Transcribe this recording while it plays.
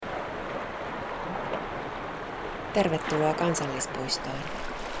Tervetuloa Kansallispuistoon.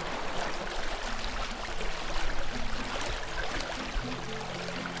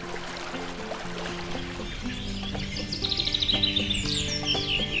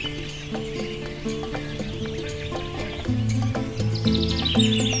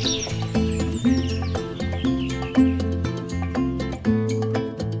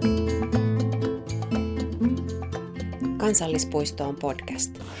 Kansallispuistoon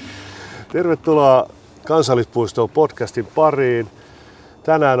podcast. Tervetuloa Kansallispuistoon podcastin pariin.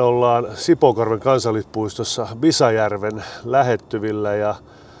 Tänään ollaan Sipoonkorven kansallispuistossa Bisajärven lähettyvillä ja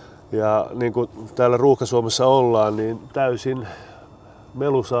niin kuin täällä Ruuhka-Suomessa ollaan, niin täysin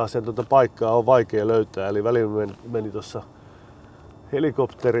melusaaseen paikkaa on vaikea löytää. Eli väliin meni tuossa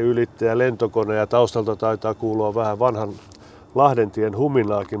helikopteri ylitte ja lentokone ja taustalta taitaa kuulua vähän vanhan Lahdentien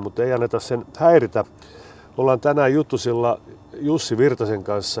huminaakin, mutta ei anneta sen häiritä. Ollaan tänään jutusilla Jussi Virtasen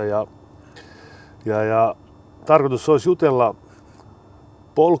kanssa ja tarkoitus olisi jutella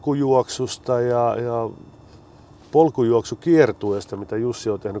polkujuoksusta ja polkujuoksukiertueista, mitä Jussi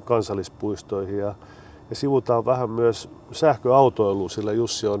on tehnyt kansallispuistoihin. Ja sivutaan vähän myös sähköautoilua, sillä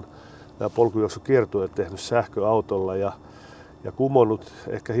Jussi on nämä polkujuoksukiertueet tehnyt sähköautolla ja kumonnut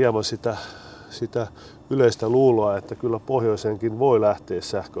ehkä hieman sitä yleistä luuloa, että kyllä pohjoiseenkin voi lähteä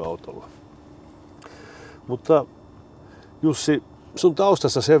sähköautolla. Mutta Jussi, sun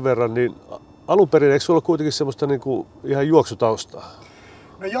taustassa sen verran, niin alun perin eikö sulla kuitenkin semmoista niinku ihan juoksutaustaa?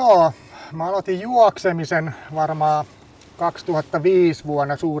 No joo, mä aloitin juoksemisen varmaan 2005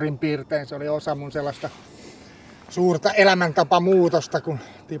 vuonna suurin piirtein. Se oli osa mun sellaista suurta elämäntapamuutosta, kun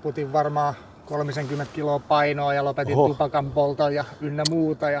tiputin varmaan 30 kiloa painoa ja lopetin tupakan polton ja ynnä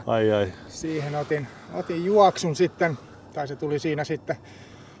muuta. Ja siihen otin juoksun sitten, tai se tuli siinä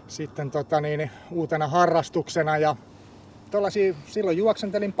sitten uutena harrastuksena. Ja silloin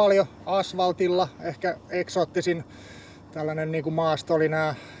juoksentelin paljon asfaltilla, ehkä eksoottisin tällainen niin kuin maasto oli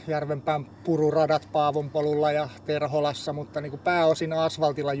nämä Järvenpään pururadat Paavonpolulla ja Terholassa, mutta niin kuin pääosin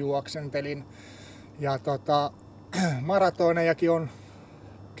asfaltilla juoksentelin. Ja maratonejakin on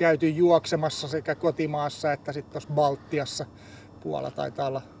käyty juoksemassa sekä kotimaassa että sitten tuossa Baltiassa. Puola taitaa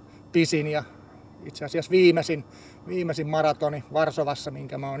olla pisin ja itse asiassa viimeisin maratoni Varsovassa,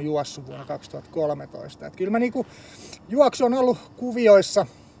 minkä mä oon juossut vuonna 2013. Et kyllä mä niinku, juoksu on ollut kuvioissa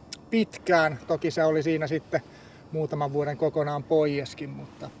pitkään. Toki se oli siinä sitten muutaman vuoden kokonaan poieskin,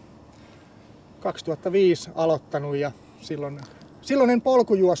 mutta 2005 aloittanut ja silloin en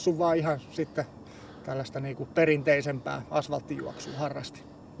polkujuossut, vaan ihan sitten tällaista niinku perinteisempää asfalttijuoksua harrastin.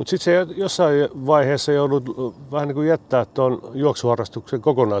 Mutta sitten se jossain vaiheessa joudut vähän niin kuin jättää tuon juoksuharrastuksen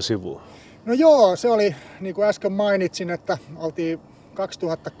kokonaan sivuun. No joo, se oli, niin kuin äsken mainitsin, että oltiin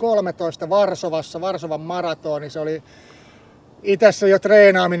 2013 Varsovassa, Varsovan maratoni. Se oli itessä jo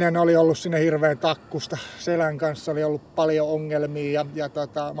treenaaminen oli ollut sinne hirveän takkusta. Selän kanssa oli ollut paljon ongelmia ja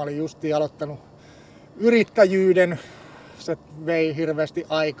mä olin justiin aloittanut yrittäjyyden. Se vei hirveästi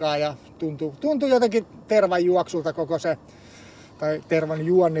aikaa ja tuntui jotenkin tervan juoksulta koko se, tai tervan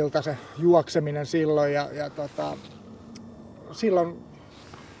juonnilta se juokseminen silloin. Silloin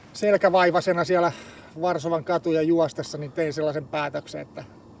selkävaivasena siellä Varsovan katuja juostessa niin tein sellaisen päätöksen, että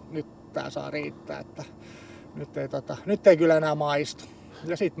nyt tää saa riittää, että nyt ei kyllä enää maistu.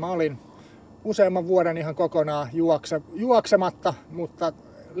 Ja sit mä olin useamman vuoden ihan kokonaan juoksematta, mutta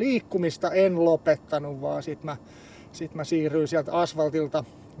liikkumista en lopettanut, vaan sit mä siirryin sieltä asfaltilta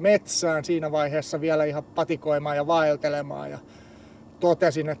metsään siinä vaiheessa vielä ihan patikoimaan ja vaeltelemaan ja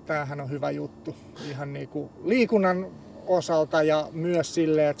totesin, että tämähän on hyvä juttu ihan niinku liikunnan osalta ja myös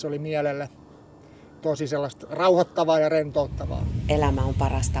silleen, että se oli mielelle tosi sellaista rauhoittavaa ja rentouttavaa. Elämä on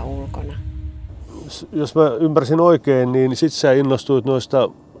parasta ulkona. Jos mä ymmärsin oikein, niin sit sä innostuit noista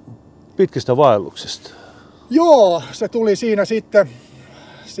pitkistä vaelluksista. Joo, se tuli siinä sitten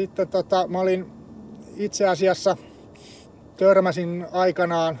mä olin itse asiassa törmäsin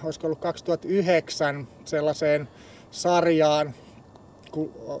aikanaan, olisiko ollut 2009 sellaiseen sarjaan,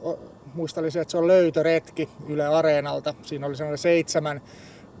 kun muistelisin, että se on löytöretki Yle Areenalta. Siinä oli sellainen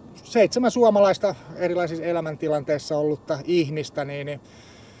seitsemän suomalaista erilaisissa elämäntilanteissa ollutta ihmistä, niin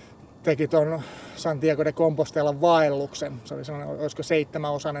teki ton Santiago de Compostelan vaelluksen. Se oli sellainen, olisiko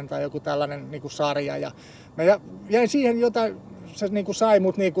 7-osainen tai joku tällainen niin kuin sarja. Ja mä jäin siihen jotain, se niin kuin sai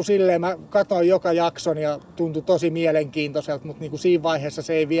mut niin kuin silleen, mä katsoin joka jakson ja tuntui tosi mielenkiintoiselta, mutta niin kuin siinä vaiheessa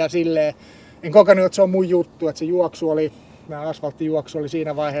se ei vielä silleen, en kokenut, että se on mun juttu, että se juoksu oli, tämä asfalttijuoksu oli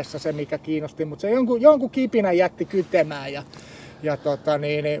siinä vaiheessa se, mikä kiinnosti, mutta se jonkun kipinän jätti kytemään ja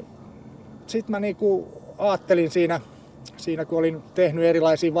sitten mä niinku ajattelin siinä, kun olin tehnyt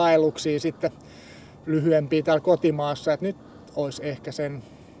erilaisia vaelluksia sitten lyhyempiä täällä kotimaassa, että nyt olisi ehkä sen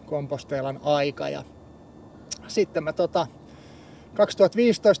Compostelan aika. Ja sitten mä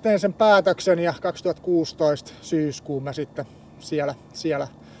 2015 tein sen päätöksen ja 2016 syyskuun mä sitten siellä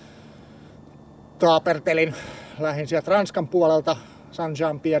taapertelin. Lähdin sieltä Ranskan puolelta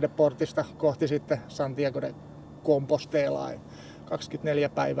Saint-Jean-Pied-de-Portista kohti sitten Santiago de Compostelaa. 24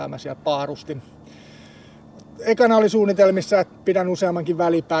 päivää mä siellä paarustin. Ekana oli suunnitelmissa, että pidän useammankin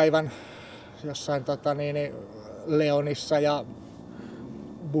välipäivän jossain Leonissa ja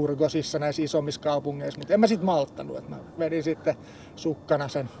Burgosissa, näissä isommissa kaupungeissa, mutta en mä sit malttanut. Että mä vedin sitten sukkana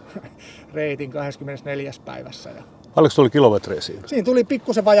sen reitin 24 päivässä. Ja paljonko tuli kilometrejä siinä? Siinä tuli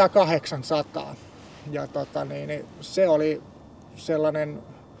pikkusen vajaa 800. Ja se oli sellainen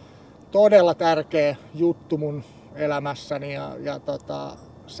todella tärkeä juttu mun elämässäni ja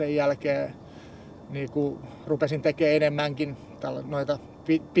sen jälkeen niin rupesin tekemään enemmänkin noita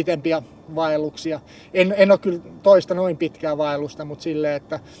pitempiä vaelluksia. En ole kyllä toista noin pitkää vaellusta, mutta silleen,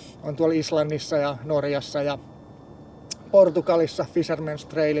 että on tuolla Islannissa ja Norjassa ja Portugalissa Fisherman's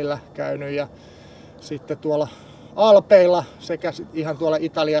Trailillä käynyt ja sitten tuolla Alpeilla sekä ihan tuolla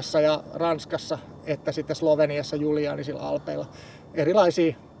Italiassa ja Ranskassa että sitten Sloveniassa Julianisilla Alpeilla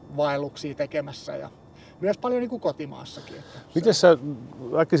erilaisia vaelluksia tekemässä ja myös paljon niin kuin kotimaassakin. Miten sä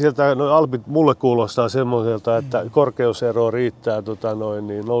äkkiseltä nuo Alpit mulle kuulostaa semmoiselta, että korkeusero riittää,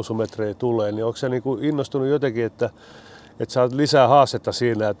 niin nousumetrejä tulee, niin onko sä niin kuin innostunut jotenkin, että sä oot lisää haastetta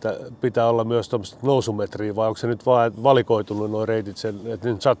siinä, että pitää olla myös tuommoista nousumetriä, vai onko se nyt vaan valikoitunut nuo reitit, että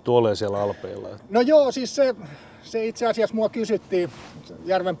nyt sattuu olemaan siellä Alpeilla? No joo, siis se itse asiassa mua kysyttiin.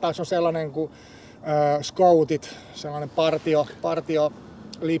 Järvenpäässä on sellainen kuin scoutit, sellainen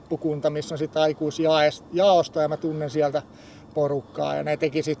partiolippukunta, missä on sitten aikuisjaosto ja mä tunnen sieltä porukkaa ja ne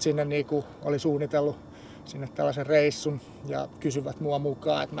teki sitten sinne niinku oli suunnitellut sinne tällaisen reissun ja kysyvät mua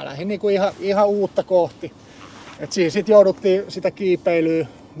mukaan, että mä lähdin niinku ihan uutta kohti. Et siinä sitten jouduttiin sitä kiipeilyä,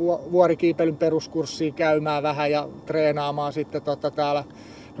 vuorikiipeilyn peruskurssia käymään vähän ja treenaamaan sitten täällä.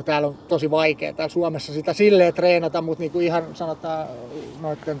 No täällä on tosi vaikea täällä Suomessa sitä silleen treenata, mutta niinku ihan sanotaan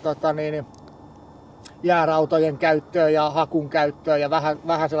noitten jäärautojen käyttöön ja hakun käyttöön ja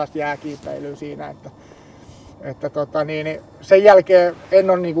vähän sellaista jääkiipeilyä siinä, että sen jälkeen en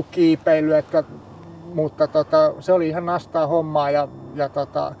ole niinku kiipeillyt, mutta se oli ihan nastaa hommaa ja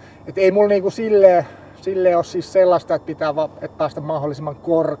et ei mulla niinku silleen ole siis sellaista, että pitää että päästä mahdollisimman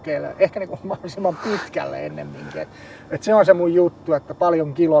korkealle, ehkä niinku mahdollisimman pitkälle ennemminkin. Et se on se mun juttu, että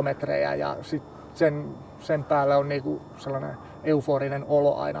paljon kilometrejä ja sit sen päälle on niinku sellainen euforinen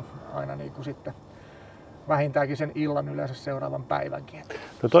olo aina niinku sitten vähintäänkin sen illan yleensä seuraavan päivänkin.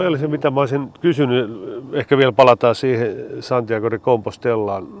 No toi oli se, mitä mä olisin kysynyt. Ehkä vielä palataan siihen Santiago de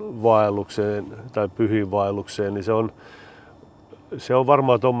Compostelaan vaellukseen tai pyhiin vaellukseen, niin se on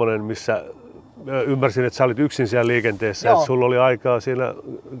varmaan tommonen, missä ymmärsin, että sä olit yksin siellä liikenteessä, Joo. Että sulla oli aikaa siinä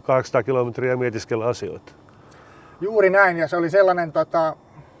 800 kilometriä mietiskellä asioita. Juuri näin, ja se oli sellainen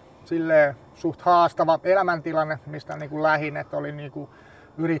silleen suht haastava elämäntilanne, mistä niin lähin, että oli niin kuin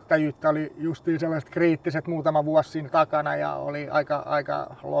yrittäjyyttä, oli justiin sellaiset kriittiset muutama vuosi siinä takana ja oli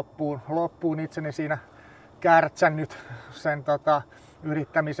aika loppuun itseni siinä kärtsännyt sen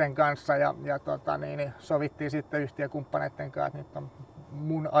yrittämisen kanssa ja sovittiin sitten yhtiökumppaneiden kanssa, että nyt on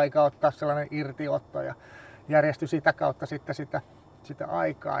mun aika ottaa sellainen irtiotto ja järjestyi sitä kautta sitten sitä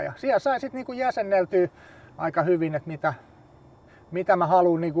aikaa. Ja siellä sai sitten niinku jäsenneltyä aika hyvin, että mitä mä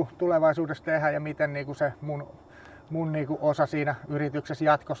haluan niinku tulevaisuudessa tehdä ja miten niinku se mun niinku osa siinä yrityksessä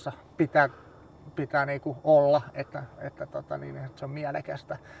jatkossa pitää niinku olla, että se on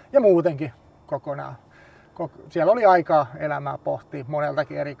mielekästä. Ja muutenkin kokonaan. Siellä oli aikaa elämää pohtia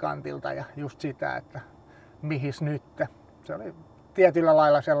moneltakin eri kantilta ja just sitä, että mihis nyt. Se oli tietyllä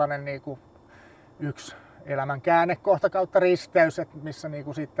lailla sellainen niinku yksi elämän käännekohta kautta risteys, että missä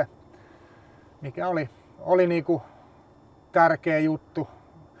niinku sitten, mikä oli niinku tärkeä juttu.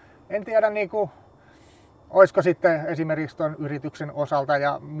 En tiedä niinku, olisiko sitten esimerkiksi tuon yrityksen osalta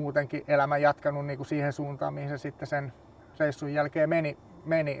ja muutenkin elämä jatkanut niinku siihen suuntaan, mihin se sitten sen reissun jälkeen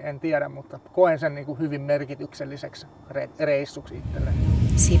meni, en tiedä, mutta koen sen niinku hyvin merkitykselliseksi reissuksi itselleen.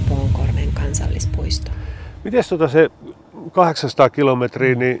 Sipoonkorven kansallispuisto. Mites se 800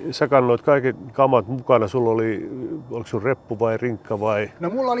 kilometriä, niin sä kannoit kaiken kamat mukana. Sulla oliko sun reppu vai rinkka vai? No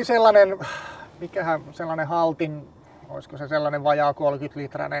mulla oli sellainen, sellainen haltin, olisiko se sellainen vajaa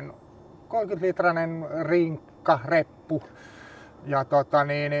 30-litrainen rinkka, reppu. Ja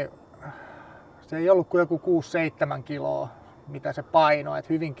se ei ollut kuin joku 6-7 kiloa, mitä se painoi,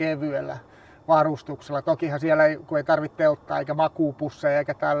 että hyvin kevyellä varustuksella. Tokihan siellä kun ei tarvitse telttaa eikä makuupusseja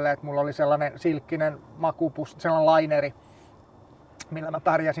eikä tälle, että mulla oli sellainen silkkinen makuupussi, sellainen laineri, millä mä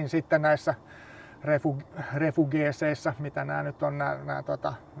pärjäsin sitten näissä refugeeseissa, mitä nämä nyt on, nämä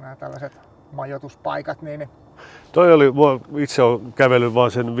tällaiset majoituspaikat. Niin Toi oli, itse olen kävellyt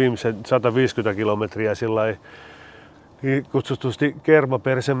vaan sen viimeisen 150 kilometriä sillai niin kutsutusti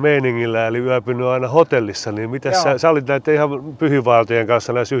kermapersen meiningillä, eli yöpynyt aina hotellissa, niin mitäs sä olit näitä ihan pyhiinvaeltajien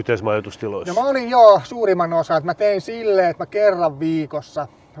kanssa näissä yhteismajoitustiloissa? No mä olin suurimman osa, että mä tein silleen, että mä kerran viikossa,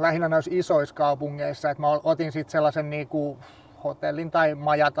 lähinnä noissa isoissa kaupungeissa, että mä otin sitten sellaisen niinku hotellin tai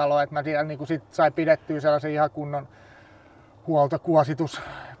majatalo, että mä siellä niinku sit sai pidettyä sellaisen ihan kunnon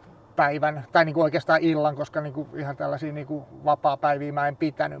huoltokuosituspäivän, tai niinku oikeastaan illan, koska niinku ihan tällaisia niinku vapaa-päiviä mä en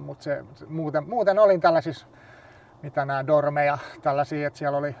pitänyt, mutta muuten olin tällaisissa, mitä nämä dormeja, tällaisia, että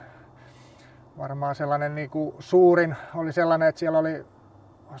siellä oli varmaan sellainen niinku suurin, oli sellainen, että siellä oli,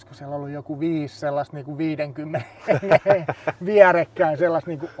 olisiko siellä ollut joku 5 sellaista niinku 50 vierekkäin sellaista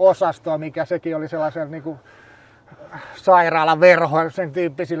niinku osastoa, mikä sekin oli sellaisen niinku sairaalaverho, sen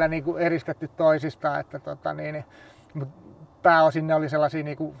tyyppisillä niinku eristetty toisistaan, että mut pääosin ne oli sellaisia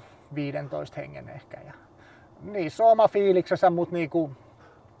niinku 15 hengen ehkä. Ja niissä on oma fiiliksensä, mutta niinku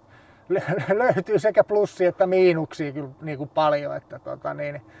löytyy sekä plussia että miinuksia kyllä niinku paljon, että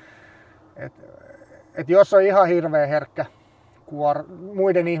et jos on ihan hirveän herkkä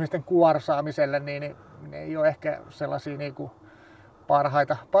muiden ihmisten kuorsaamiselle, niin ne ei ole ehkä sellaisia niinku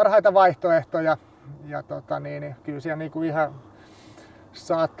parhaita vaihtoehtoja. Ja kyllä siellä niinku ihan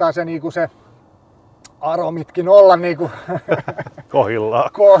saattaa se niinku se aromitkin olla niinku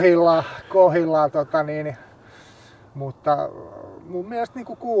kohillaan mutta mun mielestä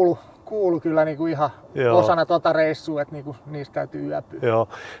niinku kuulu kyllä niinku ihan osana reissua, että niinku niistä täytyy yöpyä. Joo.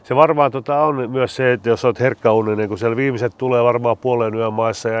 Se varmaan on myös se, että jos olet herkkäuninen, kun siellä viimeiset tulee varmaan puolen yön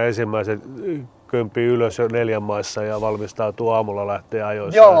maissa ja ensimmäiset kömpii ylös jo 4 maissa ja valmistautuu aamulla lähteä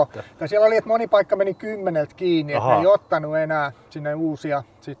ajoissa. Joo, ja siellä oli, että moni paikka meni 10 kiinni, että ne ei ottanut enää sinne uusia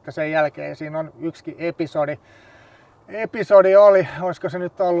sitten sen jälkeen. Siinä on yksikin episodi oli, olisiko se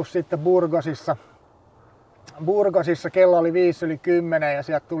nyt ollut sitten Burgosissa kello oli 5:10 ja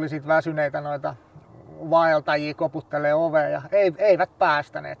sieltä tuli sitten väsyneitä noita vaeltajia koputtelee oveen ja eivät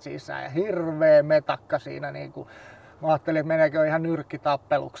päästäneet sisään ja hirveä metakka siinä. Niinku, mä ajattelin, että meneekö ihan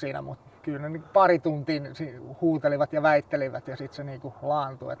nyrkkitappeluksi siinä, mutta kyllä ne pari tuntia huutelivat ja väittelivät ja sitten se niinku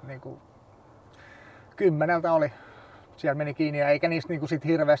laantui. Et niinku 10 oli, siellä meni kiinni ja eikä niistä niinku sit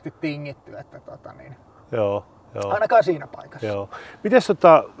hirveästi tingitty. Että Joo. Ainakaan siinä paikassa. Joo. Mites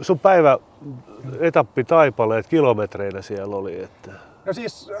sun etappitaipaleet kilometreinä siellä oli? Että... No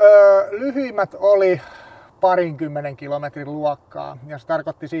siis lyhyimmät oli 20 kilometrin luokkaa ja se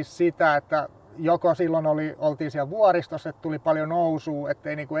tarkoitti siis sitä, että joko silloin oltiin siellä vuoristossa, että tuli paljon nousua,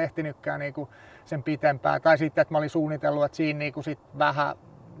 ettei niinku ehtinytkään niinku sen pitempää, tai sitten että mä olin suunnitellut, että siinä niinku sit vähän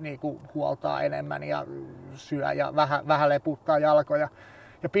niinku huoltaa enemmän ja syö ja vähän leputtaa jalkoja.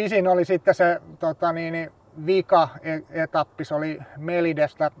 Ja pisin oli sitten se vika-etappi, se oli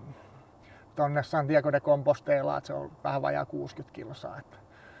Melidestä tonne Santiago de Compostelaan, että se on vähän vajaa 60 kilsaa. Että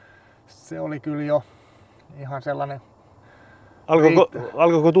se oli kyllä jo ihan sellainen.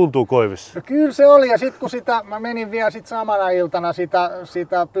 Alkoiko tuntua koivissa? No kyllä se oli, ja sitten kun mä menin vielä samana iltana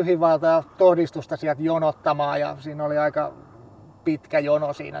sitä pyhiinvaeltajan todistusta sieltä jonottamaan, ja siinä oli aika pitkä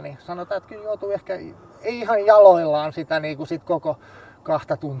jono siinä, niin sanotaan, että kyllä joutuu ehkä, ei ihan jaloillaan sitä niin kuin sit koko 2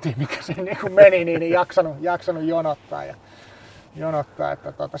 tuntia, mikä se niin kuin meni, niin jaksanut jonottaa.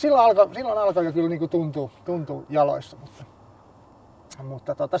 Että silloin alkoi jo kyllä niin kuin tuntua jaloissa,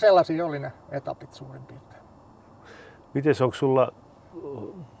 mutta sellaisia oli ne etapit suurin piirtein. Mites onko sulla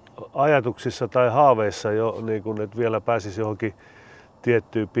ajatuksissa tai haaveissa jo, niin kun, että vielä pääsisi johonkin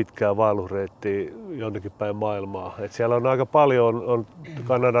tiettyyn pitkään vaellusreittiin jonnekin päin maailmaa? Et siellä on aika paljon on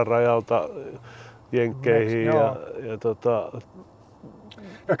Kanadan rajalta Jenkkeihin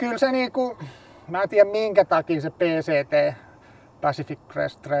No kyllä se niinku, mä en tiedä minkä takia se PCT, Pacific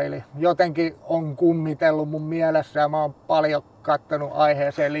Crest Trail, jotenkin on kummitellut mun mielessä ja mä oon paljon katsonut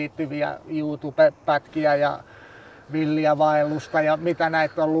aiheeseen liittyviä YouTube-pätkiä ja villiä vaellusta ja mitä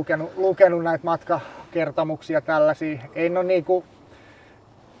näitä on lukenut näitä matkakertomuksia tällaisia. Ei no niinku,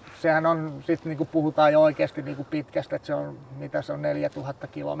 sehän on, sit niinku puhutaan jo oikeasti niinku pitkästä, että se on, mitä se on 4000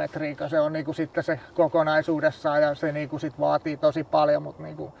 kilometriä, se on niinku sitten se kokonaisuudessaan ja se niinku sit vaatii tosi paljon, mutta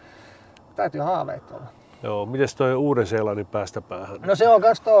niinku, täytyy haaveita olla. Joo, mites toi Uuden-Seelannin päästä päähän? No se on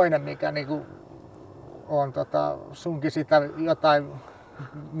myös toinen, mikä niinku on sunkin sitä jotain,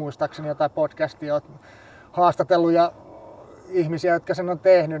 muistaakseni jotain podcastia oot haastatellut ja ihmisiä, jotka sen on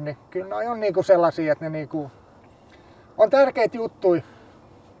tehnyt, niin kyllä ne on niinku sellaisia, että ne niinku on tärkeitä juttuja.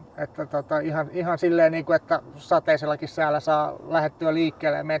 Että ihan silleen, niinku, että sateisellakin säällä saa lähdettyä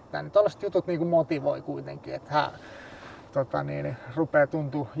liikkeelle ja mettään, niin tällaiset jutut niinku motivoi kuitenkin, että rupeaa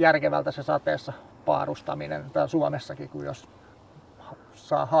tuntua järkevältä se sateessa paarustaminen, tai Suomessakin, kun jos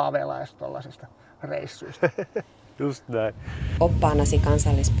saa haaveilla edes tuollaisista reissuista. Just näin. Oppaanasi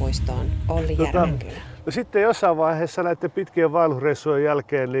Kansallispuistoon Olli Järvenpääläinen. No sitten jossain vaiheessa näiden pitkien vaellusreissujen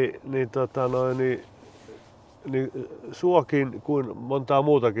jälkeen niin suokin kuin montaa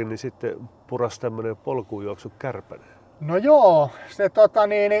muutakin, niin sitten puras tämmöinen polkujuoksu kärpänen. No joo, se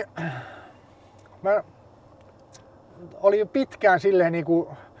mä olin jo pitkään silleen niinku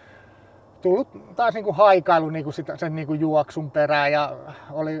tullut taas niinku haikailu niinku sen niinku juoksun perään ja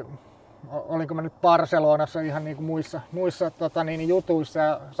olinko mä nyt Barcelonassa ihan niinku muissa jutuissa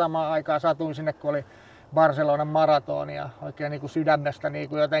ja samaan aikaan satuin sinne, kun oli Barcelonan maratoni ja oikein niinku sydämestä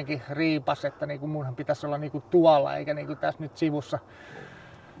niinku jotenkin riipas, että niinku munhan pitäisi olla niinku tuolla eikä niinku tässä nyt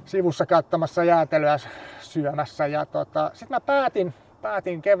sivussa katsomassa jäätelyä syömässä. Ja sitten mä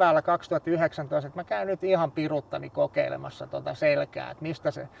päätin keväällä 2019, että mä käyn nyt ihan piruttani kokeilemassa selkää, että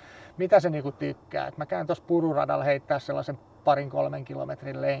mitä se niinku tykkää. Et mä käyn tuossa pururadalla heittää sellaisen 2-3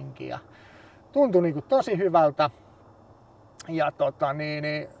 kilometrin lenkin ja tuntui niinku tosi hyvältä. Ja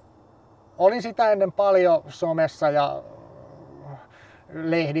olin sitä ennen paljon somessa ja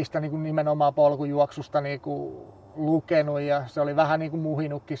lehdistä niinku nimenomaan polkujuoksusta niinku lukenut ja se oli vähän niinku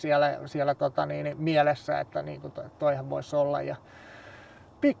muhinutkin siellä mielessä, että niinku toihan voisi olla. Ja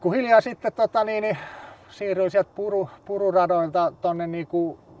pikkuhiljaa sitten siirryin sieltä pururadoilta tonne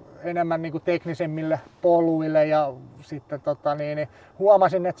niinku enemmän niinku teknisemmille poluille ja sitten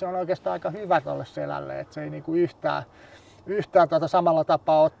huomasin, että se on oikeastaan aika hyvä tolle selälle, että se ei niinku yhtään samalla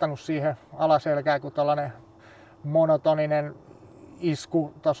tapaa ottanut siihen alaselkään kuin tällainen monotoninen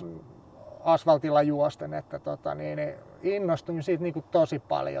isku tuossa asfaltilla juosten, että innostuin siitä niinku tosi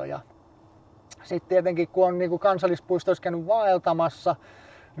paljon. Ja sitten tietenkin kun on niinku Kansallispuistoissa käynyt vaeltamassa,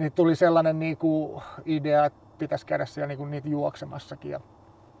 niin tuli sellainen niinku idea, että pitäisi käydä siellä niinku niitä juoksemassakin ja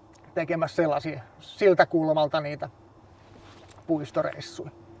tekemässä sellaisia siltä kulmalta niitä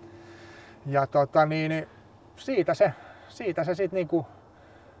puistoreissuja. Ja siitä se sitten niinku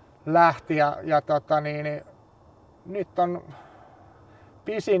lähti ja nyt on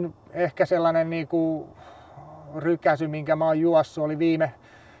pisin ehkä sellainen niinku rykäsy, minkä mä oon juossut, oli viime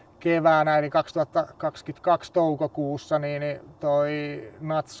keväänä eli 2022 toukokuussa niin toi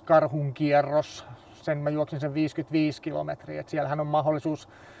Karhun kierros. Sen mä juoksin sen 55 kilometriä, että siellähän on mahdollisuus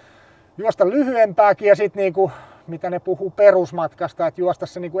juosta lyhyempääkin ja sitten niinku, mitä ne puhuu perusmatkasta, että juosta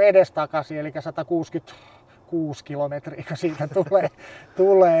se niinku edestakaisin, eli 166 kilometriä siitä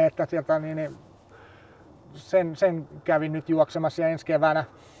tulee että sieltä sen kävin nyt juoksemassa ja ensi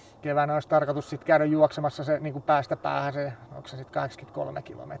keväänä olisi tarkoitus sitten käydä juoksemassa se niin kuin päästä päähän se, onko se sitten 83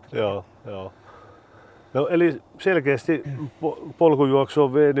 kilometriä. Joo. No eli selkeästi polkujuoksu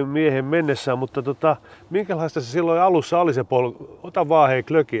on vienyt miehen mennessään, mutta minkälaista se silloin alussa oli se polku? Ota vaan hei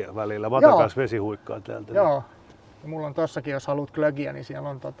klökiä välillä, mä otan kanssa vesihuikkaa täältä. Joo, ja mulla on tossakin, jos haluat klökiä, niin siellä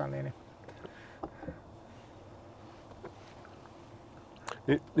on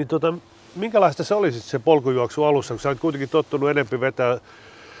minkälaista se oli se polkujuoksu alussa, kun sä olet kuitenkin tottunut enempi vetää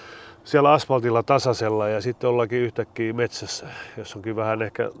siellä asfaltilla tasaisella ja sitten ollaankin yhtäkkiä metsässä, jos onkin vähän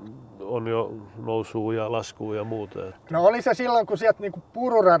ehkä on jo nousua ja laskua ja muuta. No oli se silloin, kun sieltä niinku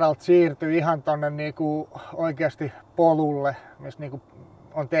pururadalta siirtyi ihan tonne niinku oikeasti polulle, missä niinku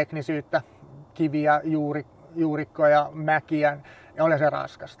on teknisyyttä, kiviä, juurikkoja, mäkiä. Ja oli se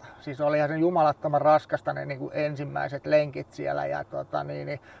raskasta. Siis olihan se jumalattoman raskasta ne niinku ensimmäiset lenkit siellä ja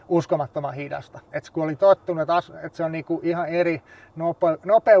uskomattoman hidasta. Et kun oli tottunut, että se on niinku ihan eri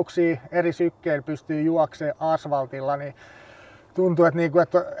nopeuksia, eri sykkeillä pystyy juoksemaan asfaltilla, niin tuntui,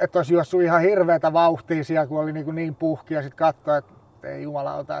 että olisi juossut ihan hirveätä vauhtia siellä, kun oli niin puhki ja sitten katsoi, että ei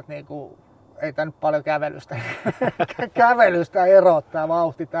jumalauta, että ei tämä nyt paljon kävelystä erottaa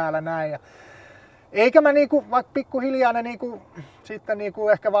vauhti täällä näin. Eikä mä vaikka pikkuhiljaa ne sitten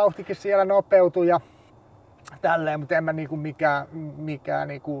ehkä vauhtikin siellä nopeutui ja tälleen, mutta en mä mikään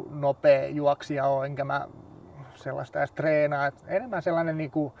nopea juoksija ole, enkä mä sellaista edes treenaa. Et enemmän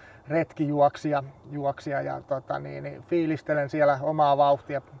sellainen retkijuoksija ja fiilistelen siellä omaa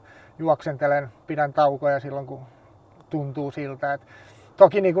vauhtia, juoksentelen, pidän taukoja silloin kun tuntuu siltä. Et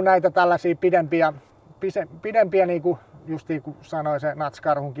toki näitä tällaisia pidempiä just niin kuin sanoin se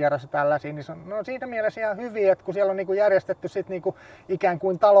Karhun kierros ja tällaisia, niin ne on siitä mielessä ihan hyviä, että kun siellä on järjestetty sit ikään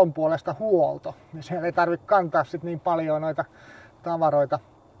kuin talon puolesta huolto, niin siellä ei tarvitse kantaa sit niin paljon noita tavaroita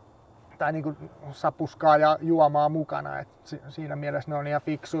tai sapuskaa ja juomaa mukana. Et siinä mielessä ne on ihan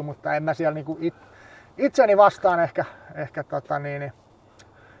fiksuja, mutta en mä siellä itseni vastaan ehkä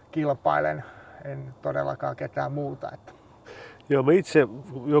kilpailen, en todellakaan ketään muuta. Että. Joo, mä itse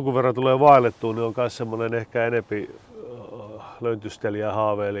jonkun verran tulee vaellettua, niin on myös semmoinen ehkä enempi löntystelijä,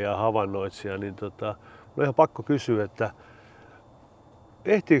 haaveilija, havainnoitsija, niin on ihan pakko kysyä, että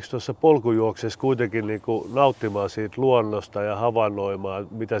ehtiikö tuossa polkujuoksessa kuitenkin niin kuin nauttimaan siitä luonnosta ja havainnoimaan,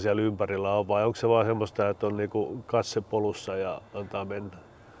 mitä siellä ympärillä on, vai onko se vaan semmoista, että on niin kuin katse polussa ja antaa mennä?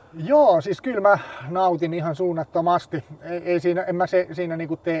 Joo, siis kyllä mä nautin ihan suunnattomasti. En mä siinä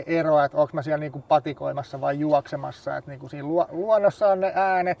niinku tee eroa, että onko mä siellä niinku patikoimassa vai juoksemassa. Et niinku siinä luonnossa on ne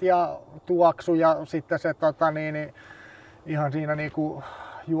äänet ja tuoksu ja sitten se ihan siinä niinku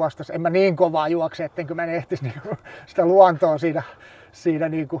juostas. En mä niin kovaa juokse, ettenkö mä en ehtisi niinku sitä luontoa siinä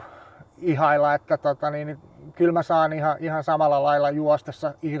niinku ihailla. Että kyllä mä saan ihan samalla lailla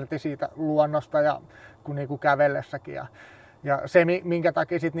juostessa irti siitä luonnosta ja kuin niinku kävellessäkin. Ja se, minkä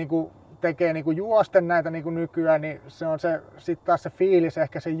takia sit niinku tekee niinku juosten näitä niinku nykyään, niin se on sit taas se fiilis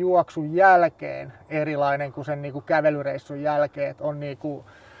ehkä sen juoksun jälkeen erilainen kuin sen niinku kävelyreissun jälkeen. Et on niinku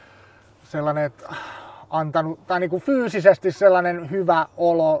sellainen, että antanut, tai niinku fyysisesti sellainen hyvä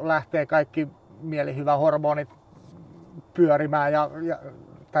olo, lähtee kaikki mielihyvä hormonit pyörimään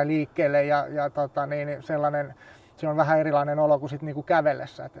tai liikkeelle ja sellainen. Se on vähän erilainen olo kuin sit niinku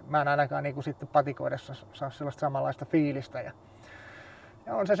kävellessä. Et mä en ainakaan niinku sitten patikoidessa saa sellaista samanlaista fiilistä. Ja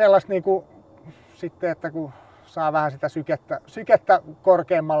on se sellaista niinku, sitten, että kun saa vähän sitä sykettä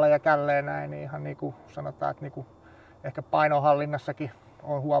korkeammalle ja tälleen näin, niin ihan niinku sanotaan, että niinku ehkä painonhallinnassakin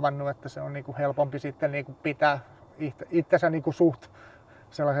on huomannut, että se on niinku helpompi sitten niinku pitää itsensä niinku suht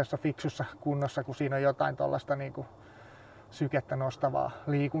sellaisessa fiksussa kunnossa, kun siinä on jotain tuollaista niinku sykettä nostavaa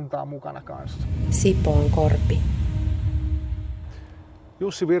liikuntaa mukana kanssa. Sipoonkorpi.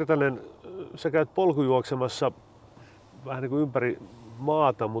 Jussi Virtanen, sä käyt polkujuoksemassa vähän niin kuin ympäri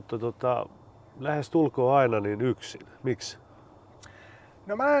maata, mutta lähes tulkoon aina niin yksin. Miksi?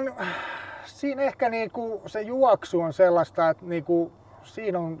 No siinä ehkä niinku se juoksu on sellaista, että niinku,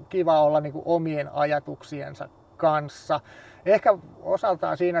 siinä on kiva olla niinku omien ajatuksiensa kanssa. Ehkä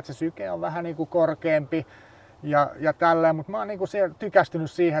osaltaan siinä, että se syke on vähän niinku korkeampi ja tälleen, mutta mä oon niinku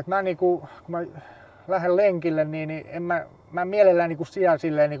tykästynyt siihen, että kun mä lähden lenkille, niin mä mielellään niinku siellä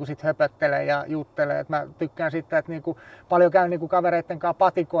silleen niinku sit höpöttelen ja juttelen. Et mä tykkään sitten, että niinku paljon käyn niinku kavereitten kanssa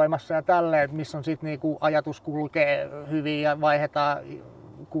patikoimassa ja tälleen, missä on sit niinku ajatus kulkee hyvin ja vaihdetaan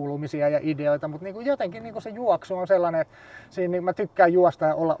kuulumisia ja ideoita, mutta niinku jotenkin niinku se juoksu on sellainen, että siinä mä tykkään juosta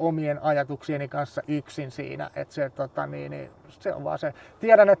ja olla omien ajatuksieni kanssa yksin siinä, että se on vaan se.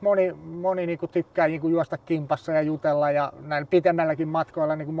 Tiedän, että moni niinku tykkää niinku juosta kimpassa ja jutella ja näin pitemmälläkin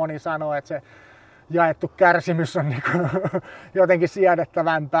matkoilla niinku moni sanoo, että se jaettu kärsimys on niinku jotenkin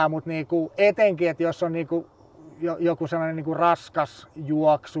siedettävämpää, mutta niinku etenkin, että jos on niinku joku sellainen niinku raskas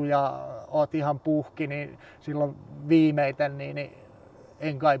juoksu ja oot ihan puhki, niin silloin viimeiten niin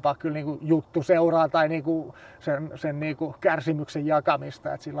en kaipaa kyllä niinku juttu seuraa tai niinku sen niinku kärsimyksen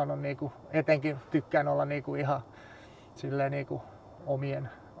jakamista. Et silloin on niinku, etenkin tykkään olla niinku ihan silleen niinku omien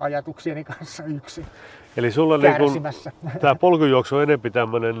ajatuksieni kanssa yksin. Eli sulla kärsimässä. Tämä polkujuoksu on enemmän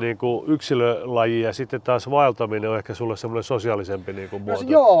tämmöinen niinku yksilölaji ja sitten taas vaeltaminen on ehkä sulle semmoinen sosiaalisempi niinku muoto. No,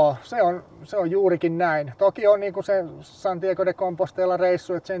 joo, se on juurikin näin. Toki on niinku se Santiago de Compostela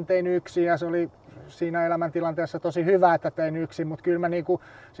reissu, että sen tein yksin ja se oli siinä elämäntilanteessa tosi hyvä, että tein yksin, mutta kyllä mä niinku,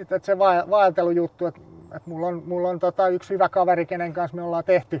 sitten että se vaeltelujuttu, että mulla on yksi hyvä kaveri, kenen kanssa me ollaan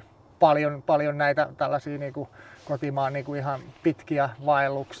tehty paljon näitä tällaisia niinku kotimaan niinku ihan pitkiä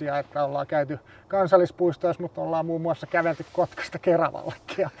vaelluksia, että ollaan käyty kansallispuistoissa, mutta ollaan muun muassa kävelty Kotkasta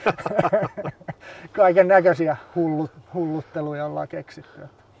Keravallekin ja kaiken näköisiä hullutteluja ollaan keksitty.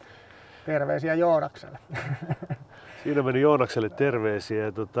 Terveisiä Joonakselle. Siinä meni Joonakselle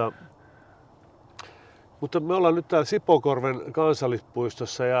terveisiä. Mutta me ollaan nyt täällä Sipoonkorven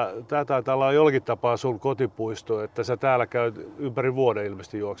kansallispuistossa ja tää taitaa olla jollakin tapaa sun kotipuisto, että sä täällä käyt ympäri vuoden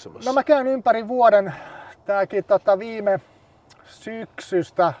ilmeisesti juoksemassa. No mä käyn ympäri vuoden. Tääkin viime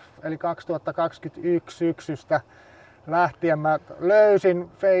syksystä, eli 2021 syksystä lähtien mä löysin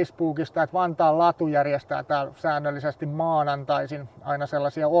Facebookista, että Vantaan Latu järjestää täällä säännöllisesti maanantaisin aina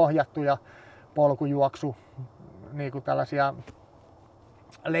sellaisia ohjattuja polkujuoksu, niin kuin tällaisia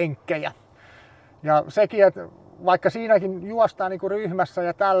lenkkejä. Ja sekin, että vaikka siinäkin juostaan niinku ryhmässä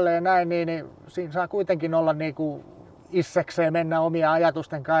ja tälleen näin, niin siinä saa kuitenkin olla niinku issekseen mennä omia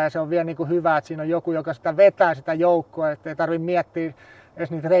ajatusten kanssa. Ja se on vielä niinku hyvä, että siinä on joku, joka sitä vetää sitä joukkoa, ettei tarvitse miettiä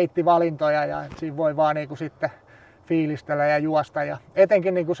edes niitä reittivalintoja ja siinä voi vaan niinku sitten fiilistellä ja juosta. Ja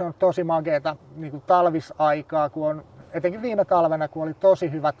etenkin niinku se on tosi makeeta niinku talvisaikaa, kun on, etenkin viime talvena, kun oli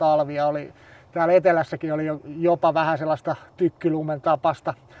tosi hyvä talvi ja oli, täällä etelässäkin oli jopa vähän sellaista tykkylumen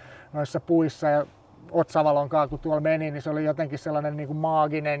tapasta noissa puissa ja Otsavalonkaan, kun tuolla meni, niin se oli jotenkin sellainen niin kuin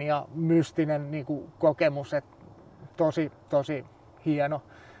maaginen ja mystinen niin kuin kokemus, että tosi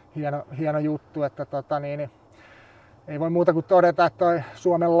hieno juttu, että ei voi muuta kuin todeta, että toi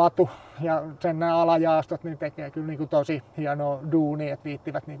Suomen latu ja sen nämä alajaastot niin tekee kyllä niin kuin tosi hienoa duunia, että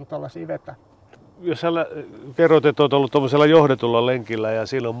viittivät niin kuin tollaisia vetää. Jos sä kerroit, että olet ollut tuollaisella johdetulla lenkillä ja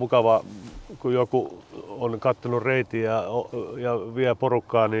siinä on mukava, kun joku on kattonut reitin ja vie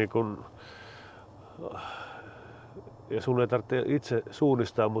porukkaa niin kun, ja sun ei tarvitse itse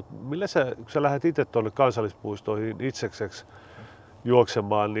suunnistaa, mutta millä kun sä lähdet itse tuonne kansallispuistoihin itseksesi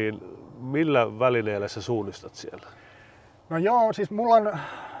juoksemaan, niin millä välineellä sä suunnistat siellä? No joo, siis mulla on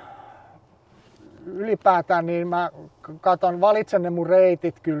ylipäätään, niin mä valitsen ne mun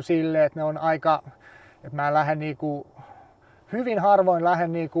reitit kyllä silleen, että ne on aika, että mä lähden niinku, hyvin harvoin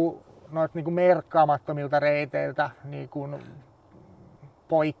lähden niinku noita niinku merkkaamattomilta reiteiltä niinku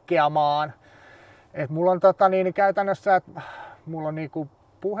poikkeamaan. Et mulla on käytännössä, että mulla on niinku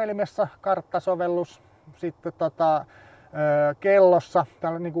puhelimessa karttasovellus, sitten kellossa,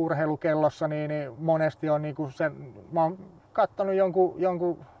 tällä niinku urheilukellossa, niin monesti on niinku sen, mä oon kattonut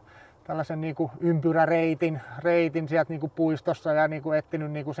jonkun tällaisen niinku ympyräreitin sieltä niinku puistossa ja niinku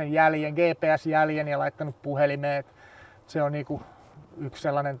etsinyt niinku sen jäljen, GPS-jäljen ja laittanut puhelimeen. Se on niinku yksi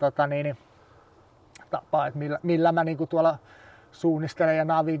sellainen tapa, että millä mä niinku tuolla suunnistelen ja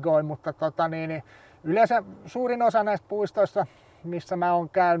navigoin, mutta yleensä suurin osa näistä puistoista, missä mä oon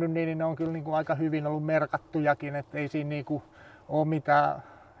käynyt, niin ne on kyllä niinku aika hyvin ollut merkattujakin, että ei siinä niinku ole mitään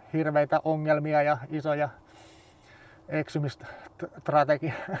hirveitä ongelmia ja isoja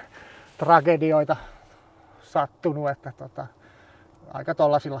eksymistragedioita sattunut, että aika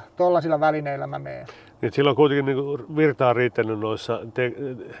tollasilla välineillä mä menen. Niin, sillä on kuitenkin niin virtaa riittänyt noissa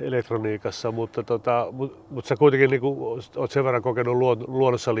elektroniikassa, mutta sä kuitenkin niin oot sen verran kokenut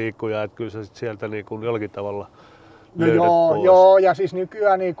luonnossa liikkuja, että kyllä sä sieltä niin jollakin tavalla löydät pois. Joo, ja siis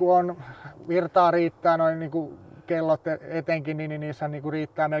nykyään niin on virtaa riittää noin niin kellot etenkin, niin niissä niin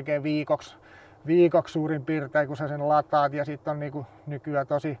riittää melkein viikoksi suurin piirtein, kun sä sen lataat, ja sitten on niin nykyään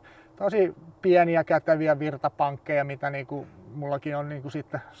tosi pieniä käteviä virtapankkeja, mitä niin mullakin on niin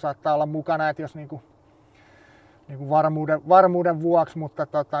sitten saattaa olla mukana, että jos niin varmuuden vuoksi, mutta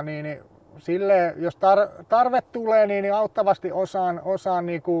silleen, jos tarve tulee, niin auttavasti osaan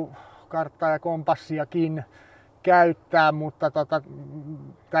niin karttaa ja kompassiakin käyttää, mutta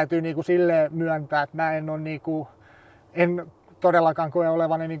täytyy niin silleen myöntää, että mä en todellakaan koe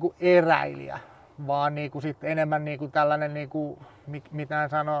olevani niin eräilijä, vaan niin sitten enemmän niin tällainen, niin mitä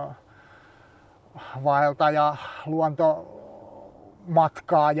sanoo, vaeltaja,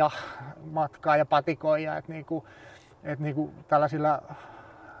 luontomatkaaja ja patikoija, että tällaisilla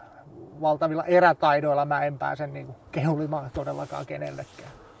valtavilla erätaidoilla mä en pääse keulimaan todellakaan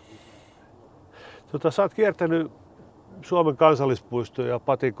kenellekään. Sä oot kiertänyt Suomen kansallispuistoja,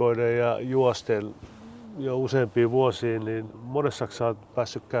 patikoiden ja juosten jo useampia vuosiin, niin monessako sä oot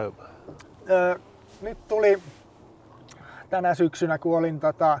päässyt käymään? Nyt tuli tänä syksynä, kun olin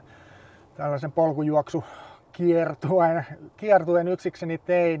tällaisen polkujuoksukiertueen yksikseni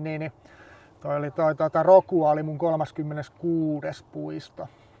tein, niin toi Rokua oli mun 36. puisto.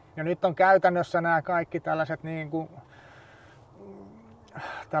 Ja nyt on käytännössä nämä kaikki tällaiset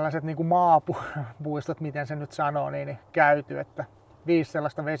maapuistot, miten se nyt sanoo, niin käyty, että 5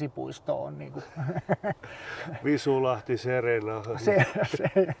 sellaista vesipuistoa on. Visulahti, Serena.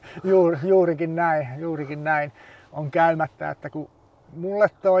 Juurikin näin on käymättä, että kun mulle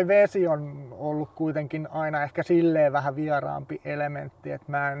toi vesi on ollut kuitenkin aina ehkä silleen vähän vieraampi elementti,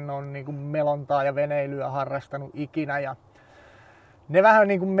 että mä en ole melontaa ja veneilyä harrastanut ikinä, ja ne vähän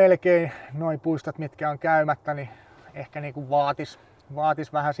melkein noi puistot, mitkä on käymättä, niin ehkä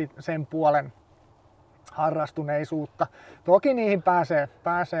vaatis vähän sen puolen harrastuneisuutta. Toki niihin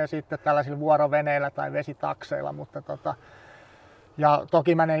pääsee sitten tällaisilla vuoroveneillä tai vesitakseilla, mutta ja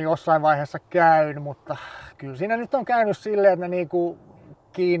toki mä ne jossain vaiheessa käyn, mutta kyllä siinä nyt on käynyt silleen, että ne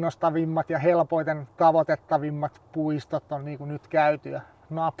kiinnostavimmat ja helpoiten tavoitettavimmat puistot on nyt käyty ja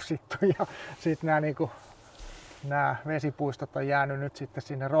napsittu, ja sitten nämä vesipuistot on jäänyt nyt sitten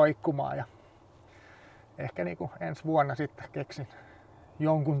sinne roikkumaan, ja ehkä ensi vuonna sitten keksin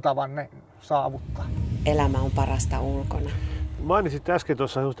jonkun tavan ne saavuttaa. Elämä on parasta ulkona. Mainitsit äsken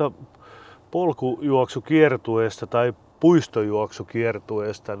tuossa semmoista polkujuoksukiertueesta tai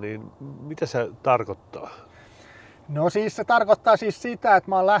puistojuoksukiertueesta, niin mitä se tarkoittaa? No siis se tarkoittaa siis sitä,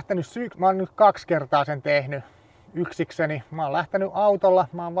 että mä oon nyt 2 kertaa sen tehnyt yksikseni. Mä oon lähtenyt autolla,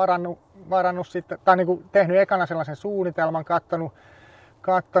 mä oon varannut sitten, tai tehnyt ekana sellaisen suunnitelman,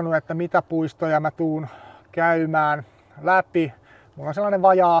 kattonut, että mitä puistoja mä tuun käymään läpi. Mulla on sellainen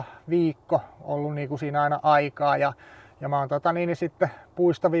vajaa viikko ollut siinä aina aikaa, ja mä oon sitten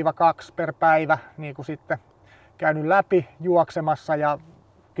puisto-2 per päivä sitten käynyt läpi juoksemassa, ja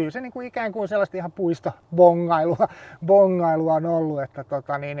kyllä se niin kuin ikään kuin sellaista ihan puistovongailua on ollut, että että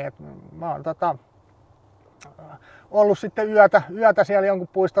mä oon ollut sitten yötä siellä jonkun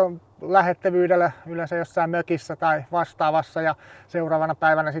puiston lähettävyydellä, yleensä jossain mökissä tai vastaavassa, ja seuraavana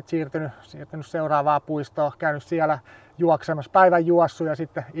päivänä sitten siirtynyt seuraavaa puistoa, käynyt siellä juoksemassa päivän juossut ja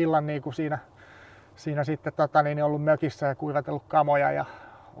sitten illan niin kuin siinä sitten ollut mökissä ja kuivatellut kamoja ja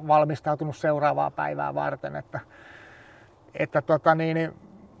valmistautunut seuraavaa päivää varten, että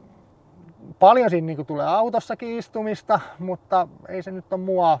paljon siinä niin kuin tulee autossakin istumista, mutta ei se nyt ole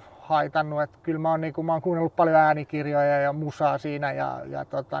mua haitannut, että kyllä mä oon kuunnellut paljon äänikirjoja ja musaa siinä ja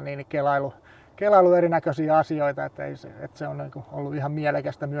kelailu erinäköisiä asioita, että se on niin kuin ollut ihan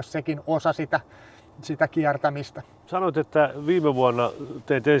mielekästä myös sekin osa sitä kiertämistä. Sanoit, että viime vuonna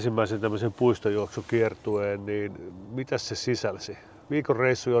teit ensimmäisen tämmöisen puistojuoksukiertueen, niin mitä se sisälsi? Viikon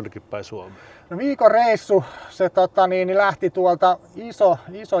reissu jonnekin päin Suomeen? No viikon reissu, se lähti tuolta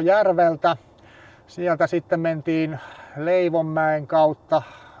Isojärveltä. Sieltä sitten mentiin Leivonmäen kautta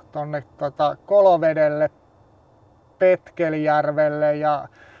tonne Kolovedelle, Petkelijärvelle ja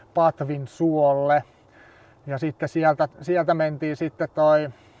Patvin suolle. Ja sitten sieltä mentiin sitten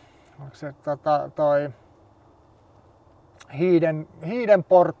Hiiden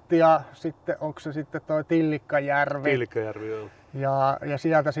portti ja sitten onko se sitten Tillikkajärvi. Tillikkajärvi, joo. Ja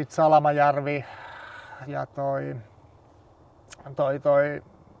sieltä sitten Salamajärvi ja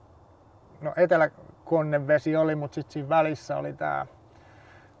no Etelä-Konnevesi oli, mutta sitten siinä välissä oli tää,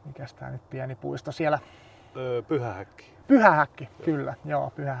 mikäs tää nyt pieni puisto siellä? Pyhähäkki. Pyhähäkki, kyllä,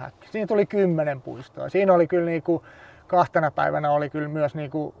 joo, Pyhähäkki. Siinä tuli 10 puistoa. Siinä oli kyllä niinku, 2 päivänä oli kyllä myös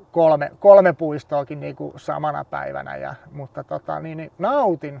niinku 3 puistoakin niinku samana päivänä. Mutta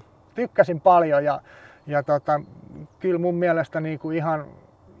nautin, tykkäsin paljon ja kyllä mun mielestä niinku ihan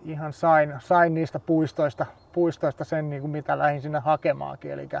sain niistä puistoista sen niinku mitä lähdin sinne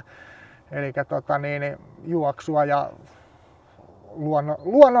hakemaankin. Eli juoksua ja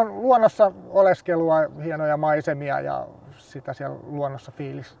luonnossa oleskelua, hienoja maisemia ja sitä siellä luonnossa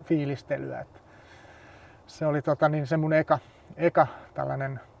fiilistelyä. Että se oli se mun eka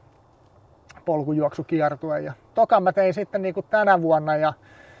tällainen polkujuoksukiertue. Ja tokan mä tein sitten niinku tänä vuonna ja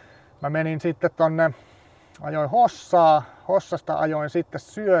mä menin sitten ajoin Hossasta ajoin sitten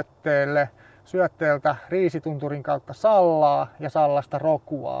Syötteeltä Riisitunturin kautta Sallaa ja Sallasta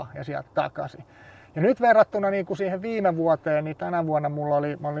Rokuaa ja sieltä takaisin. Ja nyt verrattuna niin kuin siihen viime vuoteen, niin tänä vuonna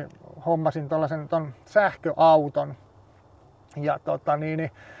hommasin ton sähköauton. Ja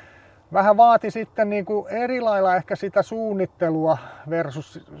vähän vaati sitten niin kuin eri lailla ehkä sitä suunnittelua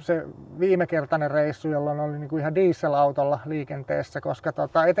versus se viimekertainen reissu, jolloin oli niin kuin ihan dieselautolla liikenteessä, koska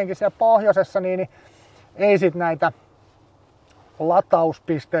etenkin siellä pohjoisessa niin ei sit näitä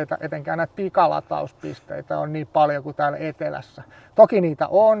latauspisteitä, etenkään näitä pikalatauspisteitä on niin paljon kuin täällä etelässä. Toki niitä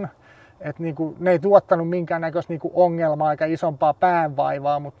on, että niinku, ne ei tuottanut minkäännäköistä niinku ongelmaa eikä isompaa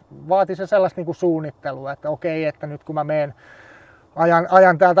päänvaivaa, mutta vaati se sellaista niinku suunnittelua, että okei, että nyt kun mä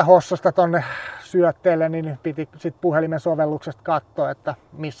ajan täältä Hossasta tonne Syötteelle, niin piti sit puhelimen sovelluksesta katsoa, että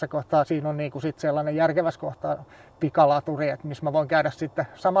missä kohtaa siinä on niinku sit sellainen järkevässä kohtaa pikalaturi, että missä mä voin käydä sitten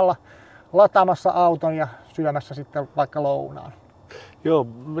samalla lataamassa auton ja syömässä sitten vaikka lounaan. Joo,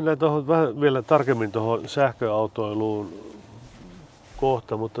 mennään vähän vielä tarkemmin tuohon sähköautoiluun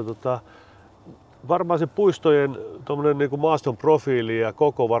kohta, mutta varmaan se puistojen niin kuin maaston profiili ja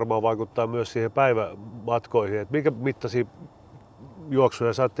koko varmaan vaikuttaa myös siihen päivämatkoihin. Et minkä mittaisia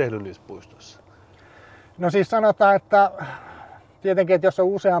juoksuja sä oot tehnyt niissä puistoissa? No siis sanotaan, että tietenkin, että jos on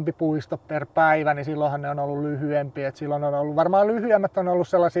useampi puisto per päivä, niin silloinhan ne on ollut lyhyempiä. Et silloin on ollut varmaan lyhyemmät on ollut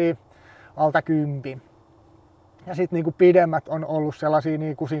sellaisia alta 10. Ja sitten niinku pidemmät on ollut sellaisia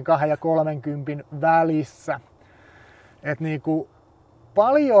niinku siinä 2 ja 30 välissä. Et niinku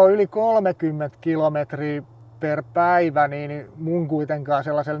paljon yli 30 kilometriä per päivä, niin mun kuitenkaan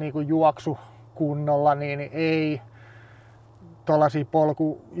sellaisella niinku juoksukunnolla niin ei tuollaisia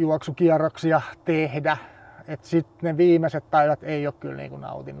polkujuoksukierroksia tehdä. Et sitten ne viimeiset päivät ei ole kyllä niinku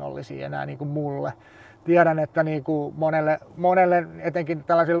nautinnollisia enää niinku mulle. Tiedän, että niinku monelle etenkin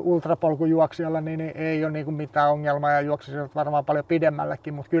tällaisilla ultrapolkujuoksijoilla niin ei ole niinku mitään ongelmaa ja juoksisivat varmaan paljon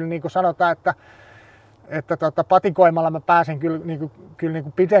pidemmällekin, mutta kyllä niinku sanotaan, että patikoimalla mä pääsen kyllä niinku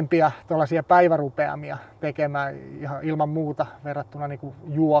pidempiä tuollaisia päivärupeamia tekemään ihan ilman muuta verrattuna niinku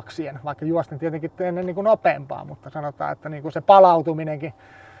juoksien, vaikka juosten tietenkin teen niinku nopeampaa, mutta sanotaan, että niinku se palautuminenkin,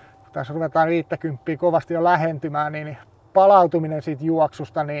 kun tässä ruvetaan 50 kovasti jo lähentymään, niin palautuminen siitä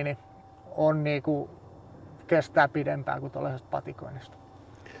juoksusta niin on niinku kestää pidempään kuin tuollaisesta patikoinnista.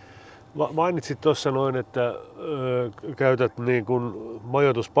 Mainitsit tuossa noin, että käytät niin kuin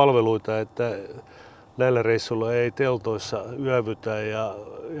majoituspalveluita, että näillä reissuilla ei teltoissa yövytä ja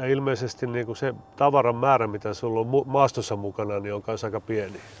ilmeisesti niin kuin se tavaran määrä, mitä sulla on maastossa mukana, niin on myös aika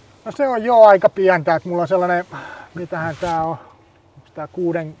pieni. No se on jo aika pientä, että mulla on sellainen, mitähän tää on, tää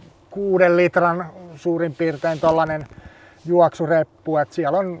 6 litran suurin piirtein tollanen juoksureppu, että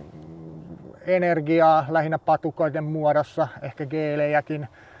siellä on energiaa lähinnä patikoiden muodossa, ehkä geelejäkin.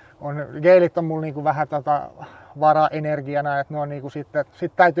 Geelit on mulla niinku vähän varaenergiana, että ne on niinku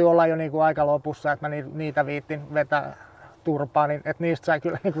sit täytyy olla jo niinku aika lopussa, että mä niitä viittin vetää turpaan, niin että niistä sai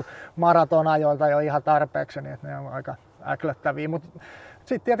kyllä niinku maratonajoilta jo ihan tarpeeksi, niin että ne on aika äklöttäviä. Mut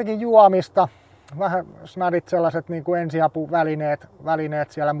sitten tietenkin juomista, vähän snadit sellaiset niinku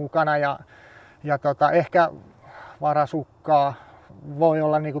ensiapuvälineet siellä mukana ja ehkä varasukkaa, voi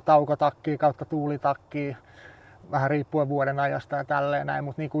olla niinku taukotakkia kautta tuulitakkia, vähän riippuen vuoden ajasta ja tälleen näin,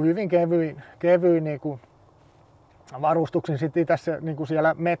 mutta niinku hyvin kevyin niinku varustuksin sitten itse niinku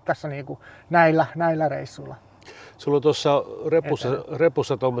siellä mettässä niinku näillä reissuilla. Sulla on tuossa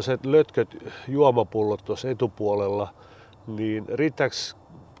repussa tuommoiset lötköt juomapullot tuossa etupuolella, niin riittääkö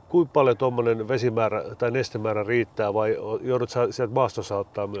kuinka paljon tuommoinen vesimäärä tai nestemäärä riittää vai joudut sieltä maastossa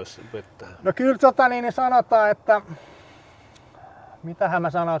ottaa myös vettä? No kyllä niin sanotaan, että mitähän mä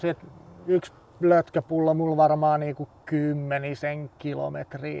sanoisin, että yksi lötköpullo mulla varmaan niinku 10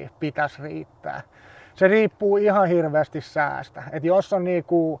 kilometriä pitäisi riittää. Se riippuu ihan hirveästi säästä. Et jos on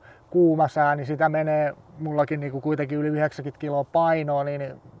niinku kuuma sää, niin sitä menee, mullakin niinku kuitenkin yli 90 kiloa painoa,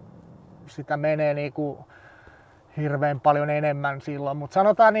 niin sitä menee niinku hirveän paljon enemmän silloin. Mutta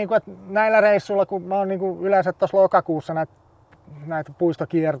sanotaan, niinku, että näillä reissuilla, kun mä oon niinku yleensä tuossa lokakuussa näitä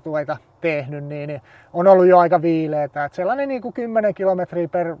puistokiertueita tehnyt, niin on ollut jo aika viileitä. Et sellainen niinku 10 kilometriä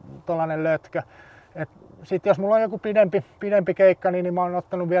per tollainen lötkö. Sitten jos mulla on joku pidempi keikka, niin mä oon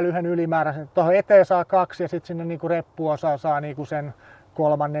ottanut vielä yhden ylimääräisen. Tuohon eteen saa 2 ja sitten sinne niinku reppuosaan saa niinku sen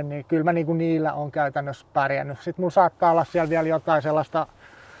 3, niin kyllä mä niinku niillä on käytännössä pärjännyt. Sitten mulla saattaa olla siellä vielä jotain sellaista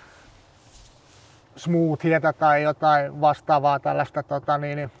smoothieta tai jotain vastaavaa tällaista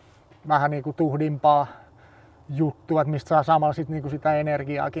vähän niinku tuhdimpaa juttua, mistä saa samalla sit niinku sitä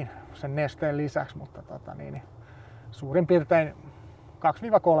energiaakin sen nesteen lisäksi, mutta suurin piirtein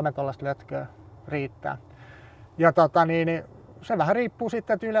 2-3 tuollaista lötköä riittää. Ja se vähän riippuu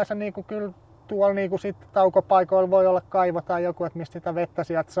sitten, että yleensä niinku kyllä tuolla niinku sit taukopaikoilla voi olla kaivo tai joku, että mistä sitä vettä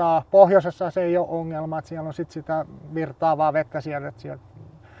sieltä saa. Pohjoisessa se ei ole ongelma, että siellä on sit sitä virtaavaa vettä sieltä, että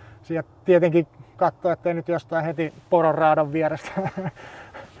sieltä tietenkin katsoo, ettei nyt jostain heti poronraadon vierestä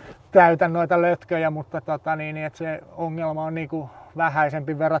täytä noita lötköjä, mutta että se ongelma on niinku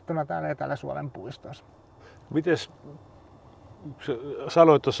vähäisempi verrattuna täällä Etelä-Suomen puistossa. Mites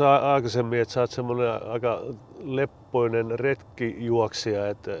sanoit tuossa aikaisemmin, että sä oot semmoinen aika leppoinen retkijuoksija,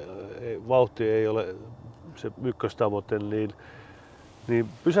 että vauhti ei ole se ykköstavoite, niin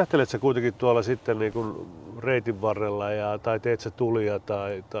pysähtelet sä kuitenkin tuolla sitten niin kuin reitin varrella tai teet sä tulia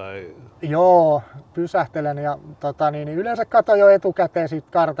tai... Joo, pysähtelen ja yleensä katson jo etukäteen siitä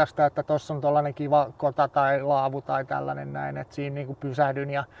kartasta, että tossa on tollanen kiva kota tai laavu tai tällainen näin, että siinä niin kuin pysähdyn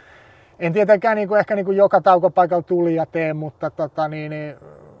ja en tietenkään ehkä joka taukopaikalla tulia tee, mutta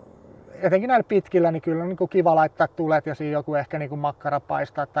etenkin näillä pitkillä niin kyllä on niin kiva laittaa tulet ja siinä joku ehkä makkara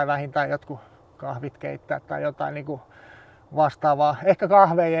paistaa tai vähintään jotkut kahvit keittää tai jotain vastaavaa. Ehkä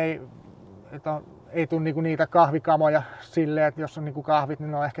kahveja ei tule niitä kahvikamoja silleen, että jos on kahvit,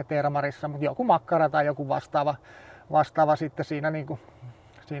 niin ne on ehkä termarissa, mutta joku makkara tai joku vastaava sitten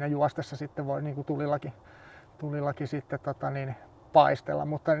siinä juostessa sitten voi tulillakin sitten paistella,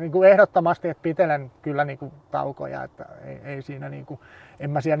 mutta ehdottomasti, että pitelen kyllä taukoja, että ei siinä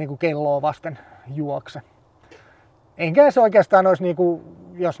en mä siellä kelloa vasten juokse. Enkä se oikeastaan olisi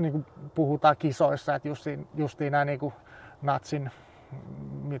jos puhutaan kisoissa, että justiin nämä natsin,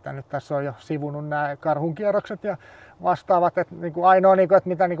 mitä nyt tässä on jo sivunut, nämä karhunkierrokset ja vastaavat, että ainoa, että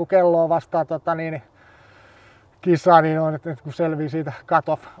mitä kelloa vastaa kisaa, niin on, että kun selvii siitä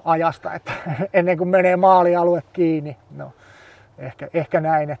cut-off-ajasta, että ennen kuin menee maalialue kiinni. No, ehkä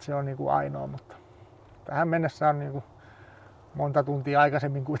näin, että se on ainoa, mutta tähän mennessä on monta tuntia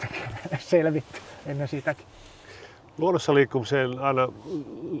aikaisemmin kuitenkin selvitty ennen sitäkin. Luonnossa liikkumiseen aina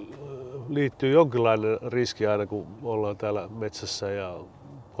liittyy jonkinlainen riski aina, kun ollaan täällä metsässä ja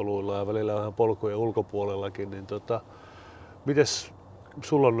poluilla ja välillä vähän polkujen ulkopuolellakin. Niin mites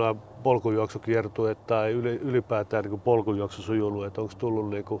sulla on nämä polkujuoksukiertueet tai ylipäätään polkujuoksu sujunut? Onko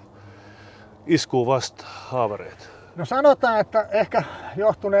tullut iskuun vasta haavareita? No sanotaan, että ehkä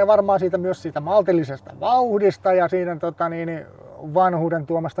johtunee varmaan myös siitä maltillisesta vauhdista ja siitä vanhuuden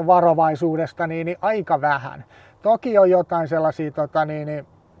tuomasta varovaisuudesta niin aika vähän. Toki on jotain sellaisia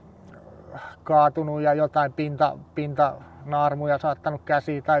kaatunut ja jotain pintanaarmuja saattanut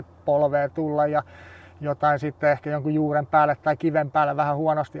käsiä tai polvea tulla ja jotain sitten ehkä jonkun juuren päälle tai kiven päälle vähän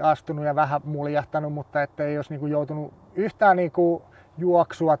huonosti astunut ja vähän muljahtanut, mutta ettei olisi niin kuin joutunut yhtään niin kuin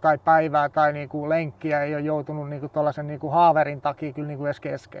juoksua tai päivää tai niin kuin lenkkiä ei ole joutunut niin kuin tuollaisen niin kuin haaverin takia kyllä niin kuin edes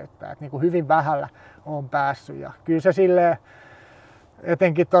keskeyttää. Että niin kuin hyvin vähällä on päässyt ja kyllä se silleen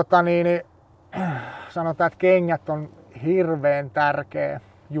etenkin sanotaan, että kengät on hirveän tärkeä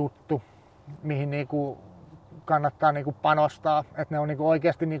juttu, mihin niin kuin kannattaa niin kuin panostaa, että ne on niin kuin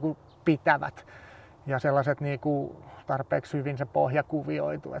oikeasti niin kuin pitävät ja sellaiset niin kuin tarpeeksi hyvin se pohja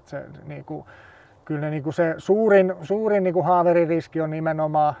kuvioitu. Että se, niin kuin, kyllä ne, niin kuin se suurin niin kuin haaveririski on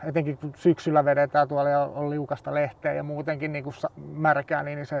nimenomaan, etenkin kun syksyllä vedetään tuolla ja on liukasta lehteä ja muutenkin niin kuin märkää,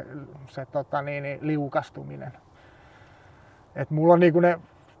 niin se liukastuminen. Et mulla on niin kuin ne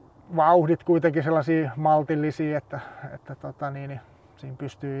vauhdit kuitenkin sellaisia maltillisia, että siinä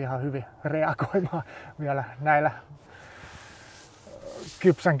pystyy ihan hyvin reagoimaan vielä näillä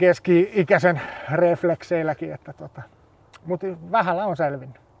kypsän keski-ikäisen reflekseilläkin. Mutta vähällä on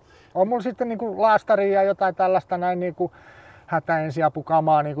selvinnyt. On mulla sitten niinku laastaria ja jotain tällaista näin niinku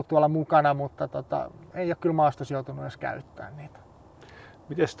hätäensiapukamaa niinku tuolla mukana, mutta ei ole kyllä maastossa joutunut edes käyttämään niitä.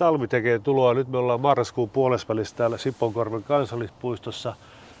 Mites talvi tekee tuloa? Nyt me ollaan marraskuun puolesvälissä täällä Sipoonkorven kansallispuistossa.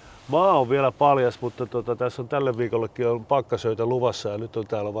 Maa on vielä paljas, mutta tässä on tälle viikollekin on pakkasöitä luvassa ja nyt on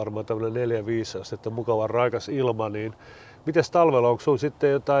täällä varmaan tämmöinen 4-5 astetta mukava raikas ilma. Niin mites talvella, onko sun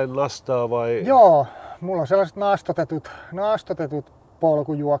sitten jotain nastaa vai? Joo, mulla on sellaiset naastotetut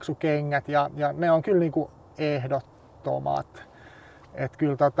polkujuoksukengät ja ne on kyllä niinku ehdottomat. Et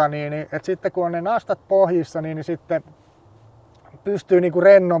kyllä et sitten kun on ne nastat pohjissa, niin sitten pystyy niinku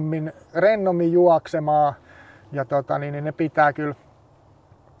rennommin juoksemaan ja ne pitää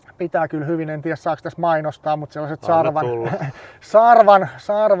kyllä hyvin, en tiedä saako tässä mainostaa, mutta sellaiset sarvan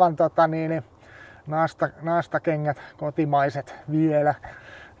naastakengät, kotimaiset vielä,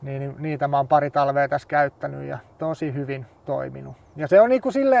 niin niitä mä oon pari talvea tässä käyttänyt ja tosi hyvin toiminut. Ja se on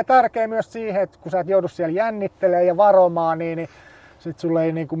niinku silleen tärkeä myös siihen, että kun sä et joudu siellä jännittelemään ja varomaan, niin sit sulle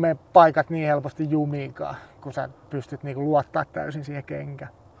ei niinku mene paikat niin helposti jumiinkaan, kun sä pystyt niinku luottaa täysin siihen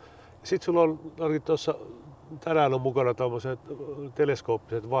kenkään. Sitten sulla on tuossa tänään on mukana tommoset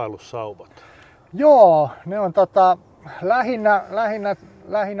teleskooppiset vaellussauvat. Joo, ne on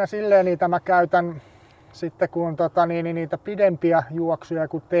lähinnä silleen niitä mä käytän sitten kun on niitä pidempiä juoksuja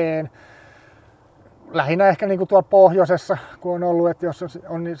kun teen. Lähinnä ehkä niinku tuolla pohjoisessa kun on ollut, että jos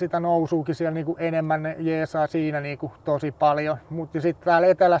on sitä nousuukin siellä niinku enemmän, ne jeesaa siinä niinku tosi paljon. Mutta sitten täällä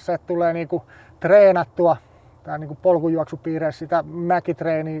etelässä että tulee niinku treenattua, tää niinku polkujuoksupiireissä sitä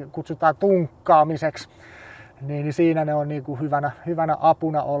mäkitreeniä kutsutaan tunkkaamiseksi. Niin siinä ne on niinku hyvänä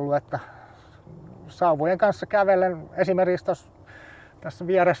apuna ollut, että sauvojen kanssa kävellen esimerkiksi tässä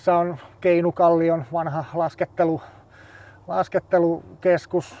vieressä on Keinukallion vanha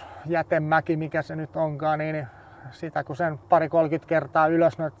laskettelukeskus, jätemäki, mikä se nyt onkaan, niin sitä kun sen 20-30 kertaa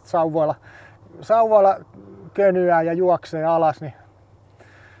ylös noita sauvoilla könyää ja juoksee alas, niin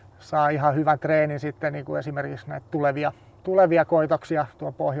saa ihan hyvän treenin sitten niin kuin esimerkiksi näitä tulevia koitoksia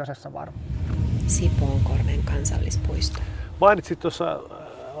tuolla pohjoisessa varmaan. Sipoonkorven kansallispuisto. Mainitsit tuossa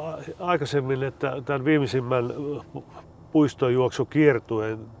aikaisemmin, että tämän viimeisimmän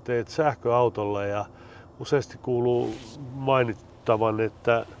puistojuoksukiertueen teet sähköautolla ja useasti kuuluu mainittavan,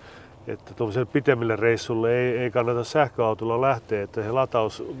 että tuollaiselle pitemmille reissulle ei kannata sähköautolla lähteä, että he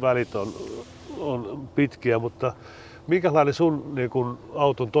latausvälit on pitkiä, mutta minkälainen sun niin kun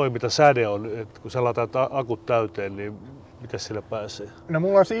auton toimintasäde on, että kun sä lataat akut täyteen, niin mitä sillä pääsee? No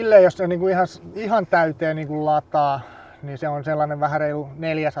mulla on silleen, jos se niin kuin ihan täyteen niin kuin lataa, niin se on sellainen vähän reilu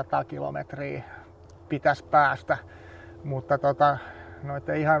 400 kilometriä pitäisi päästä. Mutta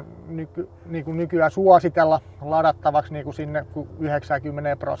noita ihan niin kuin nykyään suositella ladattavaksi niin kuin sinne 90%,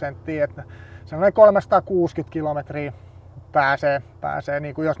 että sellainen 360 kilometriä pääsee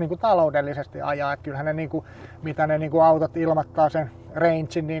niin kuin jos niin kuin taloudellisesti ajaa. Että kyllähän ne, niin kuin, mitä ne niin kuin autot ilmoittaa sen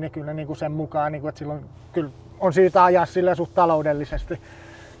rangein, niin kyllä ne niin kuin sen mukaan, niin kuin, että silloin kyllä on syytä ajaa sille suht taloudellisesti.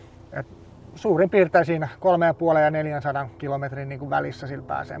 Et suurin piirtein siinä 3,5 ja 400 kilometrin niin kuin välissä sillä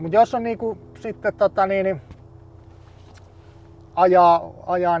pääsee. Mutta jos on niin kuin, sitten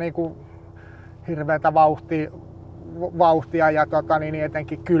ajaa niin kuin hirveätä vauhtia ja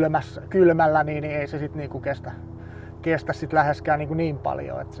etenkin kylmällä, niin ei se sit niinku kestä sit läheskään niin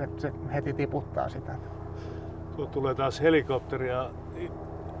paljon, että se heti tiputtaa sitä. Tuo tulee taas helikopteri ja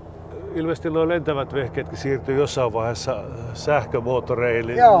ilmeisesti nuo lentävät vehkeetkin siirtyy jossain vaiheessa sähkömoottoreihin,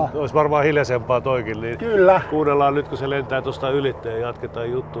 niin olisi varmaan hiljaisempaa toikin. Niin kyllä. Kuunnellaan nyt kun se lentää tuosta ylitse ja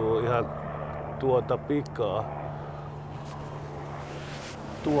jatketaan juttua ihan tuota pikaa.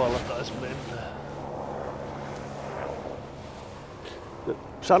 Tuolla taisi mennä.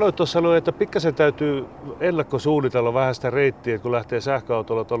 Sanoit tuossa noin, että pikkasen täytyy ennakkosuunnitella vähän sitä reittiä, kun lähtee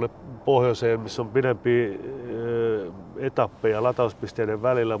sähköautolla tuonne pohjoiseen, missä on pidempiä etappeja latauspisteiden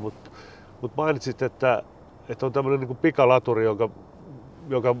välillä, mutta mainitsit, että on tämmöinen niin kuin pikalaturi,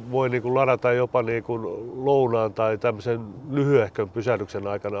 joka voi niin kuin ladata jopa niin kuin lounaan tai tämmöisen lyhyehkön pysähdyksen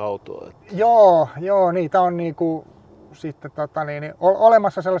aikana autoa. Joo, niitä on niinku sitten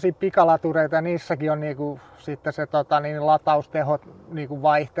olemassa sellaisia pikalatureita ja niissäkin on niinku sitten se lataustehot niinku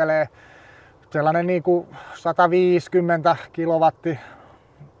vaihtelee. Sellainen niinku 150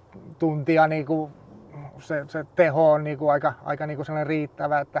 kilowattituntia niinku se teho on niinku aika niinku sellainen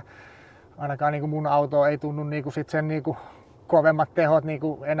riittävä, että ainakaan niinku mun auto ei tunnu niinku sit sen niinku kovemmat tehot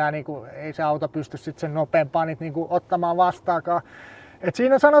niinku enää niinku ei se auto pysty sit sen nopeampaan niinku ottamaan vastaakaan. Et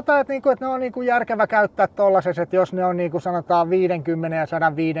siinä sanotaan, että ne on niinku järkevä käyttää tollaisessa, että jos ne on niinku sanotaan 50 ja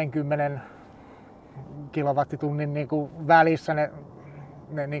 150 kilowattitunnin niinku välissä ne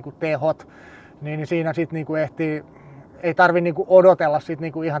niinku tehot, niin siinä sit niinku ei tarvi niinku odotella sit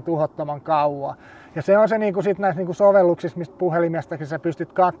niinku ihan tuhottoman kauan. Ja se on se niinku sit näissä niinku sovelluksissa, mistä puhelimestakin sä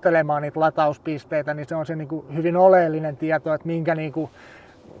pystyt katselemaan niitä latauspisteitä, niin se on se niinku hyvin oleellinen tieto, että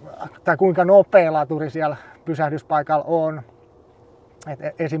tai kuinka nopea laturi siellä pysähdyspaikalla on.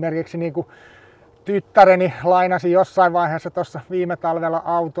 Et esimerkiksi niinku tyttäreni lainasi jossain vaiheessa tuossa viime talvella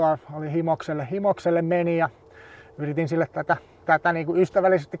autoa, oli himokselle meni ja yritin sille tätä niinku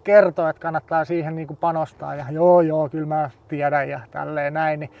ystävällisesti kertoa, että kannattaa siihen niinku panostaa ja joo, kyllä mä tiedän ja tälleen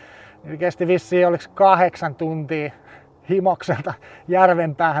näin. Niin kesti vissiin oliko 8 tuntia himokselta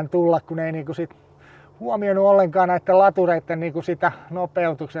Järvenpäähän tulla, kun ei niinku sit huomioinut ollenkaan näiden latureiden niinku sitä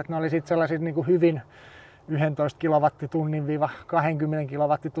nopeutukset. Ne oli sit sellaiset niinku hyvin 11 kilowattitunnin - 20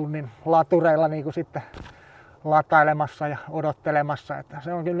 kilowattitunnin latureilla niinku sitten latailemassa ja odottelemassa. Että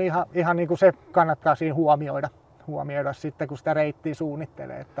se on kyllä ihan niinku se kannattaa siinä huomioida sitten, kun sitä reittiä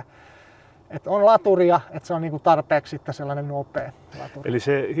suunnittelee. Että on laturia, että se on niinku tarpeeksi sitten sellainen nopea laturi. Eli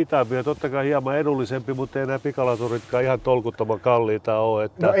se hitaampi on totta kai hieman edullisempi, mutta ei nämä pikalaturitkaan ihan tolkuttoman kalliita ole.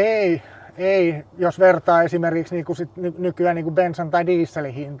 Että... No ei, jos vertaa esimerkiksi niinku nykyään niinku bensan tai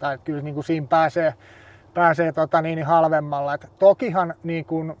dieselin hintaa, että kyllä niinku siinä pääsee halvemmalla. Et tokihan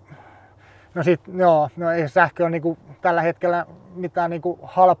niinku, ei sähkö ole niinku tällä hetkellä mitään niinku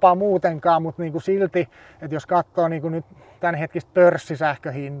halpaa muutenkaan, mutta niinku silti, että jos katsoo niinku nyt tämänhetkistä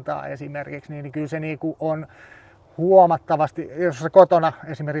pörssisähköhintaa esimerkiksi, niin kyllä se niinku on huomattavasti, jos sä kotona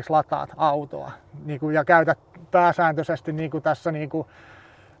esimerkiksi lataat autoa niinku, ja käytät pääsääntöisesti niinku tässä niinku,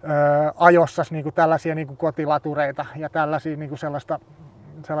 ajossa niinku tällaisia niinku kotilatureita ja tällaisia niinku sellaista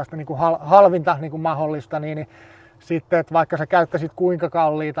niinku halvinta niinku mahdollista, niin sitten, että vaikka sä käyttäisit kuinka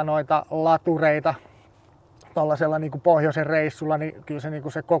kalliita noita latureita tuollaisella niinku pohjoisen reissulla, niin kyllä se, niinku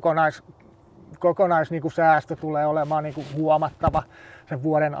se kokonais niinku säästö tulee olemaan niinku huomattava sen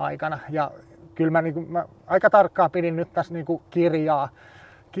vuoden aikana. Ja kyllä mä aika tarkkaan pidin nyt tässä niinku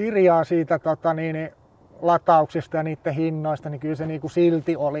kirjaa siitä latauksista ja niiden hinnoista, niin kyllä se niinku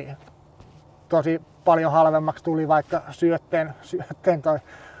silti oli tosi paljon halvemmaksi tuli, vaikka syötteen toi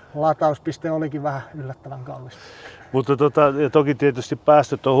latauspiste olikin vähän yllättävän kallis. Mutta ja toki tietysti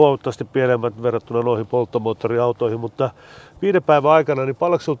päästöt on huomattavasti pienemmät verrattuna noihin polttomoottoriautoihin, mutta 5 päivän aikana, niin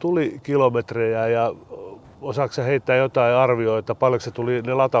paljonko sinulla tuli kilometrejä ja osaatko sä heittää jotain arvioita, paljonko se tuli,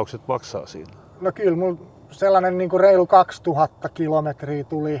 ne lataukset maksaa siinä? No kyllä, mulla sellainen niin kuin reilu 2000 kilometriä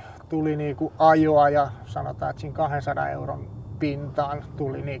tuli niin kuin ajoa ja sanotaan, että siinä 200 euron pintaan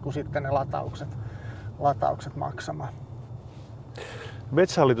tuli niin kuin sitten ne lataukset maksamaan.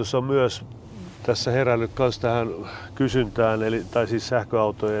 Metsähallitus on myös tässä herännyt myös tähän kysyntään, tai siis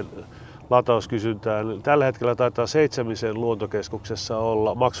sähköautojen latauskysyntään. Tällä hetkellä taitaa 7 luontokeskuksessa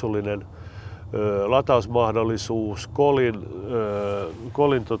olla maksullinen latausmahdollisuus. Kolin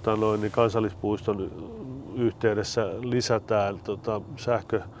kansallispuiston yhteydessä lisätään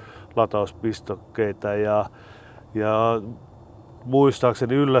sähkölatauspistokkeita ja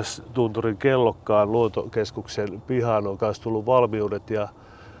muistaakseni Yllästunturin Kellokkaan luontokeskuksen pihaan on myös tullut valmiudet ja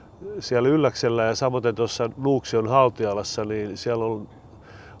siellä Ylläksellä ja samoin tuossa Nuuksion Haltialassa, niin siellä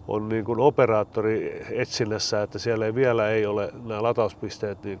on niin kuin operaattori etsinnässä, että siellä vielä ei ole nämä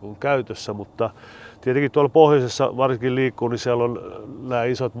latauspisteet niin kuin käytössä, mutta tietenkin tuolla pohjoisessa varsinkin liikkuu, niin siellä on nämä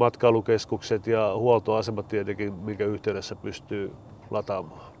isot matkailukeskukset ja huoltoasemat tietenkin, minkä yhteydessä pystyy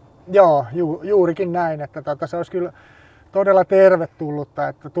lataamaan. Joo, juurikin näin, että se olisi kyllä todella tervetullutta,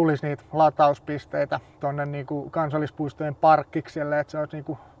 että tulisi niitä latauspisteitä tuonne niin kuin kansallispuistojen parkkikselle, että se olisi niin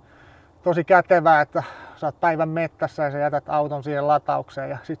kuin tosi kätevää, että sä oot päivän mettässä ja sä jätät auton siihen lataukseen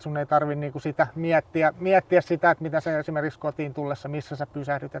ja sit sun ei tarvi niinku sitä miettiä sitä, että mitä se esimerkiksi kotiin tullessa, missä sä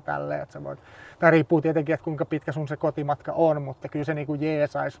pysähdyt ja tälleen. Tämä riippuu tietenkin, että kuinka pitkä sun se kotimatka on, mutta kyllä se niinku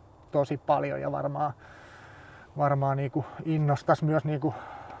jeesaisi tosi paljon ja varmaan niinku innostaisi myös niinku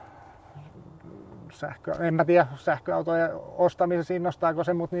en mä tiedä sähköautojen ostamisessa innostaako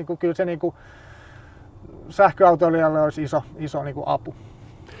se, mutta niinku, kyllä se niinku sähköautoilijalle olisi iso niinku apu.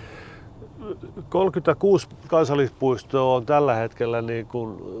 36 kansallispuistoa on tällä hetkellä niin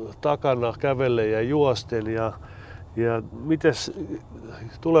kuin takana kävellen ja juosten. Ja mites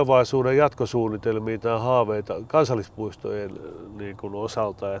tulevaisuuden jatkosuunnitelmia tai haaveita kansallispuistojen niin kuin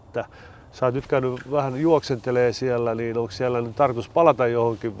osalta, että sä oot nyt käynyt vähän juoksentelee siellä, niin onko siellä nyt tarkoitus palata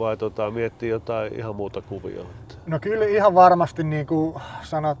johonkin vai miettiä jotain ihan muuta kuvioa? No kyllä ihan varmasti niin kuin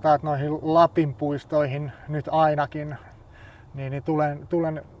sanotaan, että noihin Lapin puistoihin nyt ainakin, niin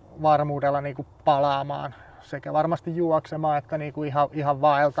tulen varmuudella niin kuin palaamaan sekä varmasti juoksemaan että niin kuin ihan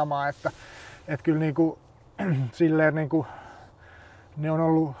vaeltamaan, että kyllä niin kuin, silleen niin kuin, ne on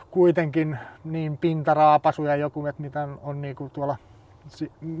ollut kuitenkin niin pintaraapasuja joku, että mitä on niin kuin tuolla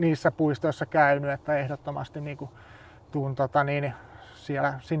niissä puistoissa käynyt, että ehdottomasti niin kuin tuun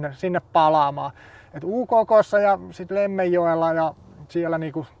siellä, sinne palaamaan. Et UKK:ssa ja sitten Lemmenjoella ja siellä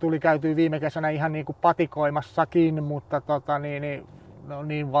niin kuin tuli käytyä viime kesänä ihan niin kuin patikoimassakin, mutta ne on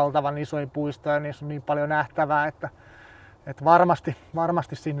niin valtavan isoja puistoja ja niissä on niin paljon nähtävää, että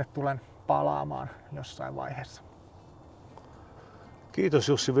varmasti sinne tulen palaamaan jossain vaiheessa. Kiitos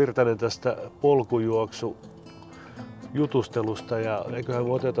Jussi Virtanen tästä polkujuoksu jutustelusta ja eiköhän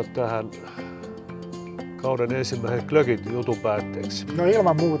me oteta tähän kauden ensimmäisen glögit jutun päätteeksi. No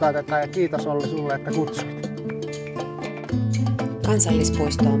ilman muuta otetaan ja kiitos Olli sulle, että kutsuit.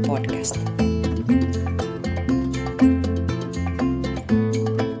 Kansallispuistoon podcast.